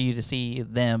for you to see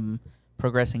them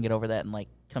progress and get over that and like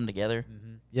come together,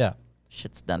 Yeah.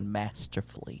 shit's done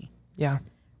masterfully. Yeah.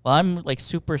 Well, I'm like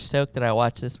super stoked that I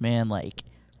watched this, man. Like,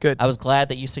 Good. I was glad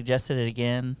that you suggested it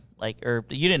again. Like, or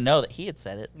you didn't know that he had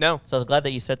said it. No. So I was glad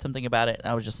that you said something about it.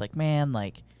 And I was just like, man,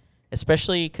 like,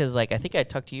 especially because, like, I think I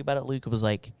talked to you about it, Luke. It was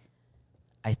like,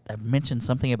 I mentioned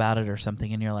something about it or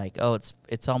something, and you're like, oh,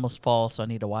 it's almost fall, so I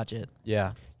need to watch it.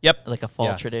 Yeah. Yep. Like a fall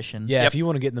Yeah. tradition. Yeah. Yep. If you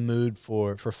want to get in the mood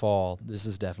for fall, this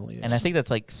is definitely it. And I think that's,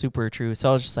 like, super true. So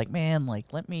I was just like, man,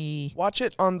 like, let me. Watch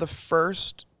it on the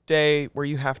first day where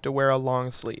you have to wear a long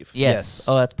sleeve. Yes. Yes.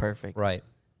 Oh, that's perfect. right.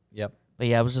 Yep. But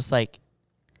yeah, I was just like,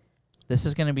 this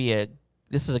is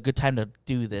a good time to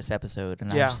do this episode.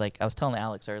 And I Yeah. was just like, I was telling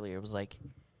Alex earlier, it was like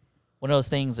one of those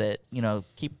things that, you know,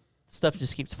 stuff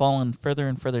just keeps falling further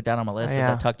and further down on my list as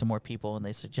I Yeah. talk to more people and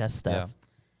they suggest stuff. Yeah.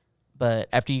 But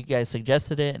after you guys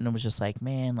suggested it, and it was just like,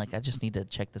 man, like I just need to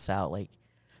check this out. Like,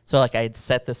 so like I had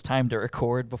set this time to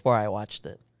record before I watched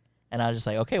it. And I was just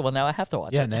like, okay, well now I have to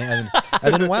watch Yeah. it. And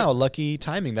then wow, lucky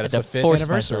timing that it's Had the to 5th force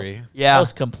anniversary. That Yeah.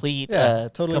 was complete, Yeah,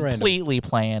 totally random. completely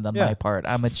planned on Yeah. my part.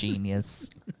 I'm a genius.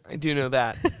 I do know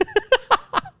that.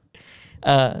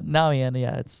 No, yeah,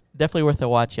 it's definitely worth a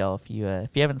watch, y'all. If you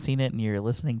haven't seen it and you're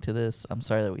listening to this, I'm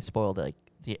sorry that we spoiled like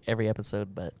every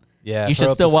episode, but Yeah. you should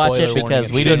throw up the still watch it spoiler warning because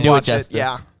and we shit. didn't do it Watch justice.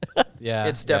 Yeah. Yeah.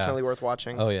 It's definitely worth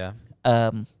watching. Oh yeah.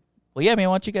 Well, yeah, man.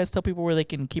 Why don't you guys tell people where they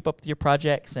can keep up with your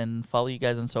projects and follow you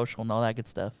guys on social and all that good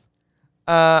stuff?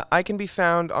 I can be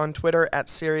found on Twitter at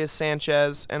Sirius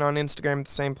Sanchez and on Instagram at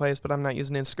the same place, but I'm not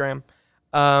using Instagram.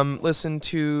 Listen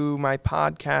to my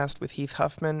podcast with Heath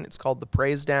Huffman. It's called The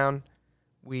Praise Down.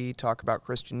 We talk about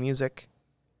Christian music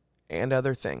and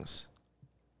other things.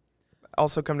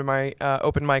 Also come to my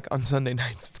open mic on Sunday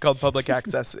nights. It's called Public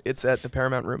Access. It's at the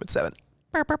Paramount Room at 7.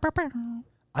 I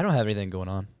don't have anything going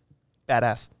on.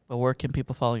 Badass. But where can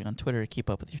people follow you on Twitter to keep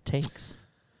up with your takes?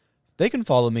 They can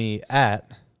follow me at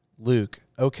Luke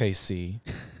OKC.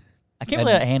 I can't And-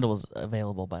 believe that handle was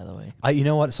available, by the way. You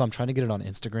know what? So I'm trying to get it on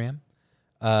Instagram,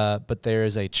 but there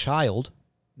is a child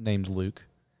named Luke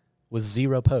with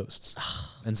 0 posts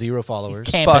and 0 followers,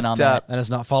 He's camping on Fucked that. up. and is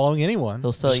not following anyone.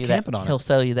 He'll sell just you that. camping on He'll it.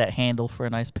 sell you that handle for a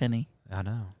nice penny I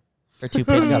know. or 2 I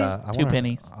pennies. gotta- I Two wanna-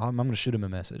 pennies. I'm going to shoot him a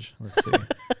message. Let's see.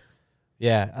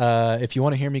 Yeah, if you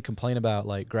want to hear me complain about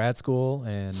like grad school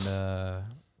and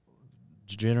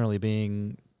generally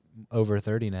being over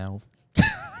 30 now,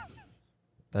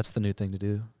 that's the new thing to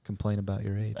do. Complain about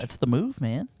your age. That's the move,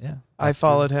 man. Yeah. I that's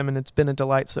followed him, and it's been a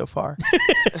delight so far.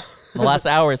 The last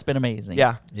hour, it's been amazing.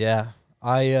 Yeah. true. Yeah.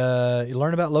 I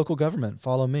learn about local government.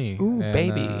 Follow me. Ooh, And,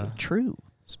 baby. True.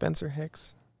 Spencer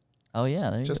Hicks Oh yeah,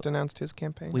 there you just go. announced his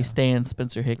campaign. We stand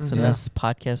Spencer Hicks in Mhm. this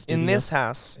podcast studio. In this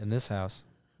house, in this house.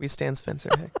 we stand Spencer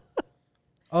Hicks.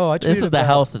 Oh, I This tweeted is the about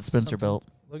house that Spencer something. built.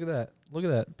 Look at that. Look at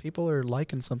that. People are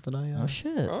liking something I Oh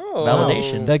shit. Oh.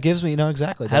 Validation. That gives me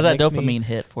exactly. How's that makes dopamine me-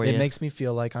 hit for It you? makes me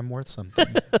feel like I'm worth something.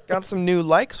 Got some new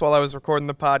likes while I was recording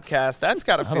the podcast. That's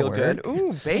got to That'll feel good. work.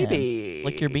 Ooh, baby.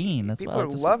 Lick your bean. That's People what I are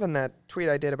like to say. loving that tweet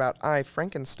I did about I,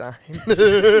 Frankenstein.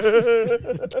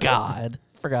 God,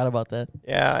 forgot about that.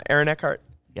 Yeah, Aaron Eckhart.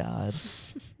 God.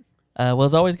 Well,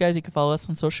 as always, guys, you can follow us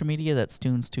on social media. That's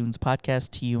Tunes Podcast,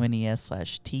 TUNES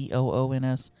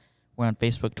 /TOONS. We're on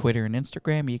Facebook, Twitter, and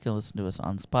Instagram. You can listen to us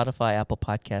on Spotify, Apple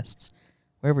Podcasts,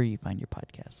 wherever you find your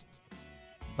podcasts.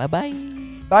 Bye-bye.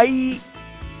 Bye.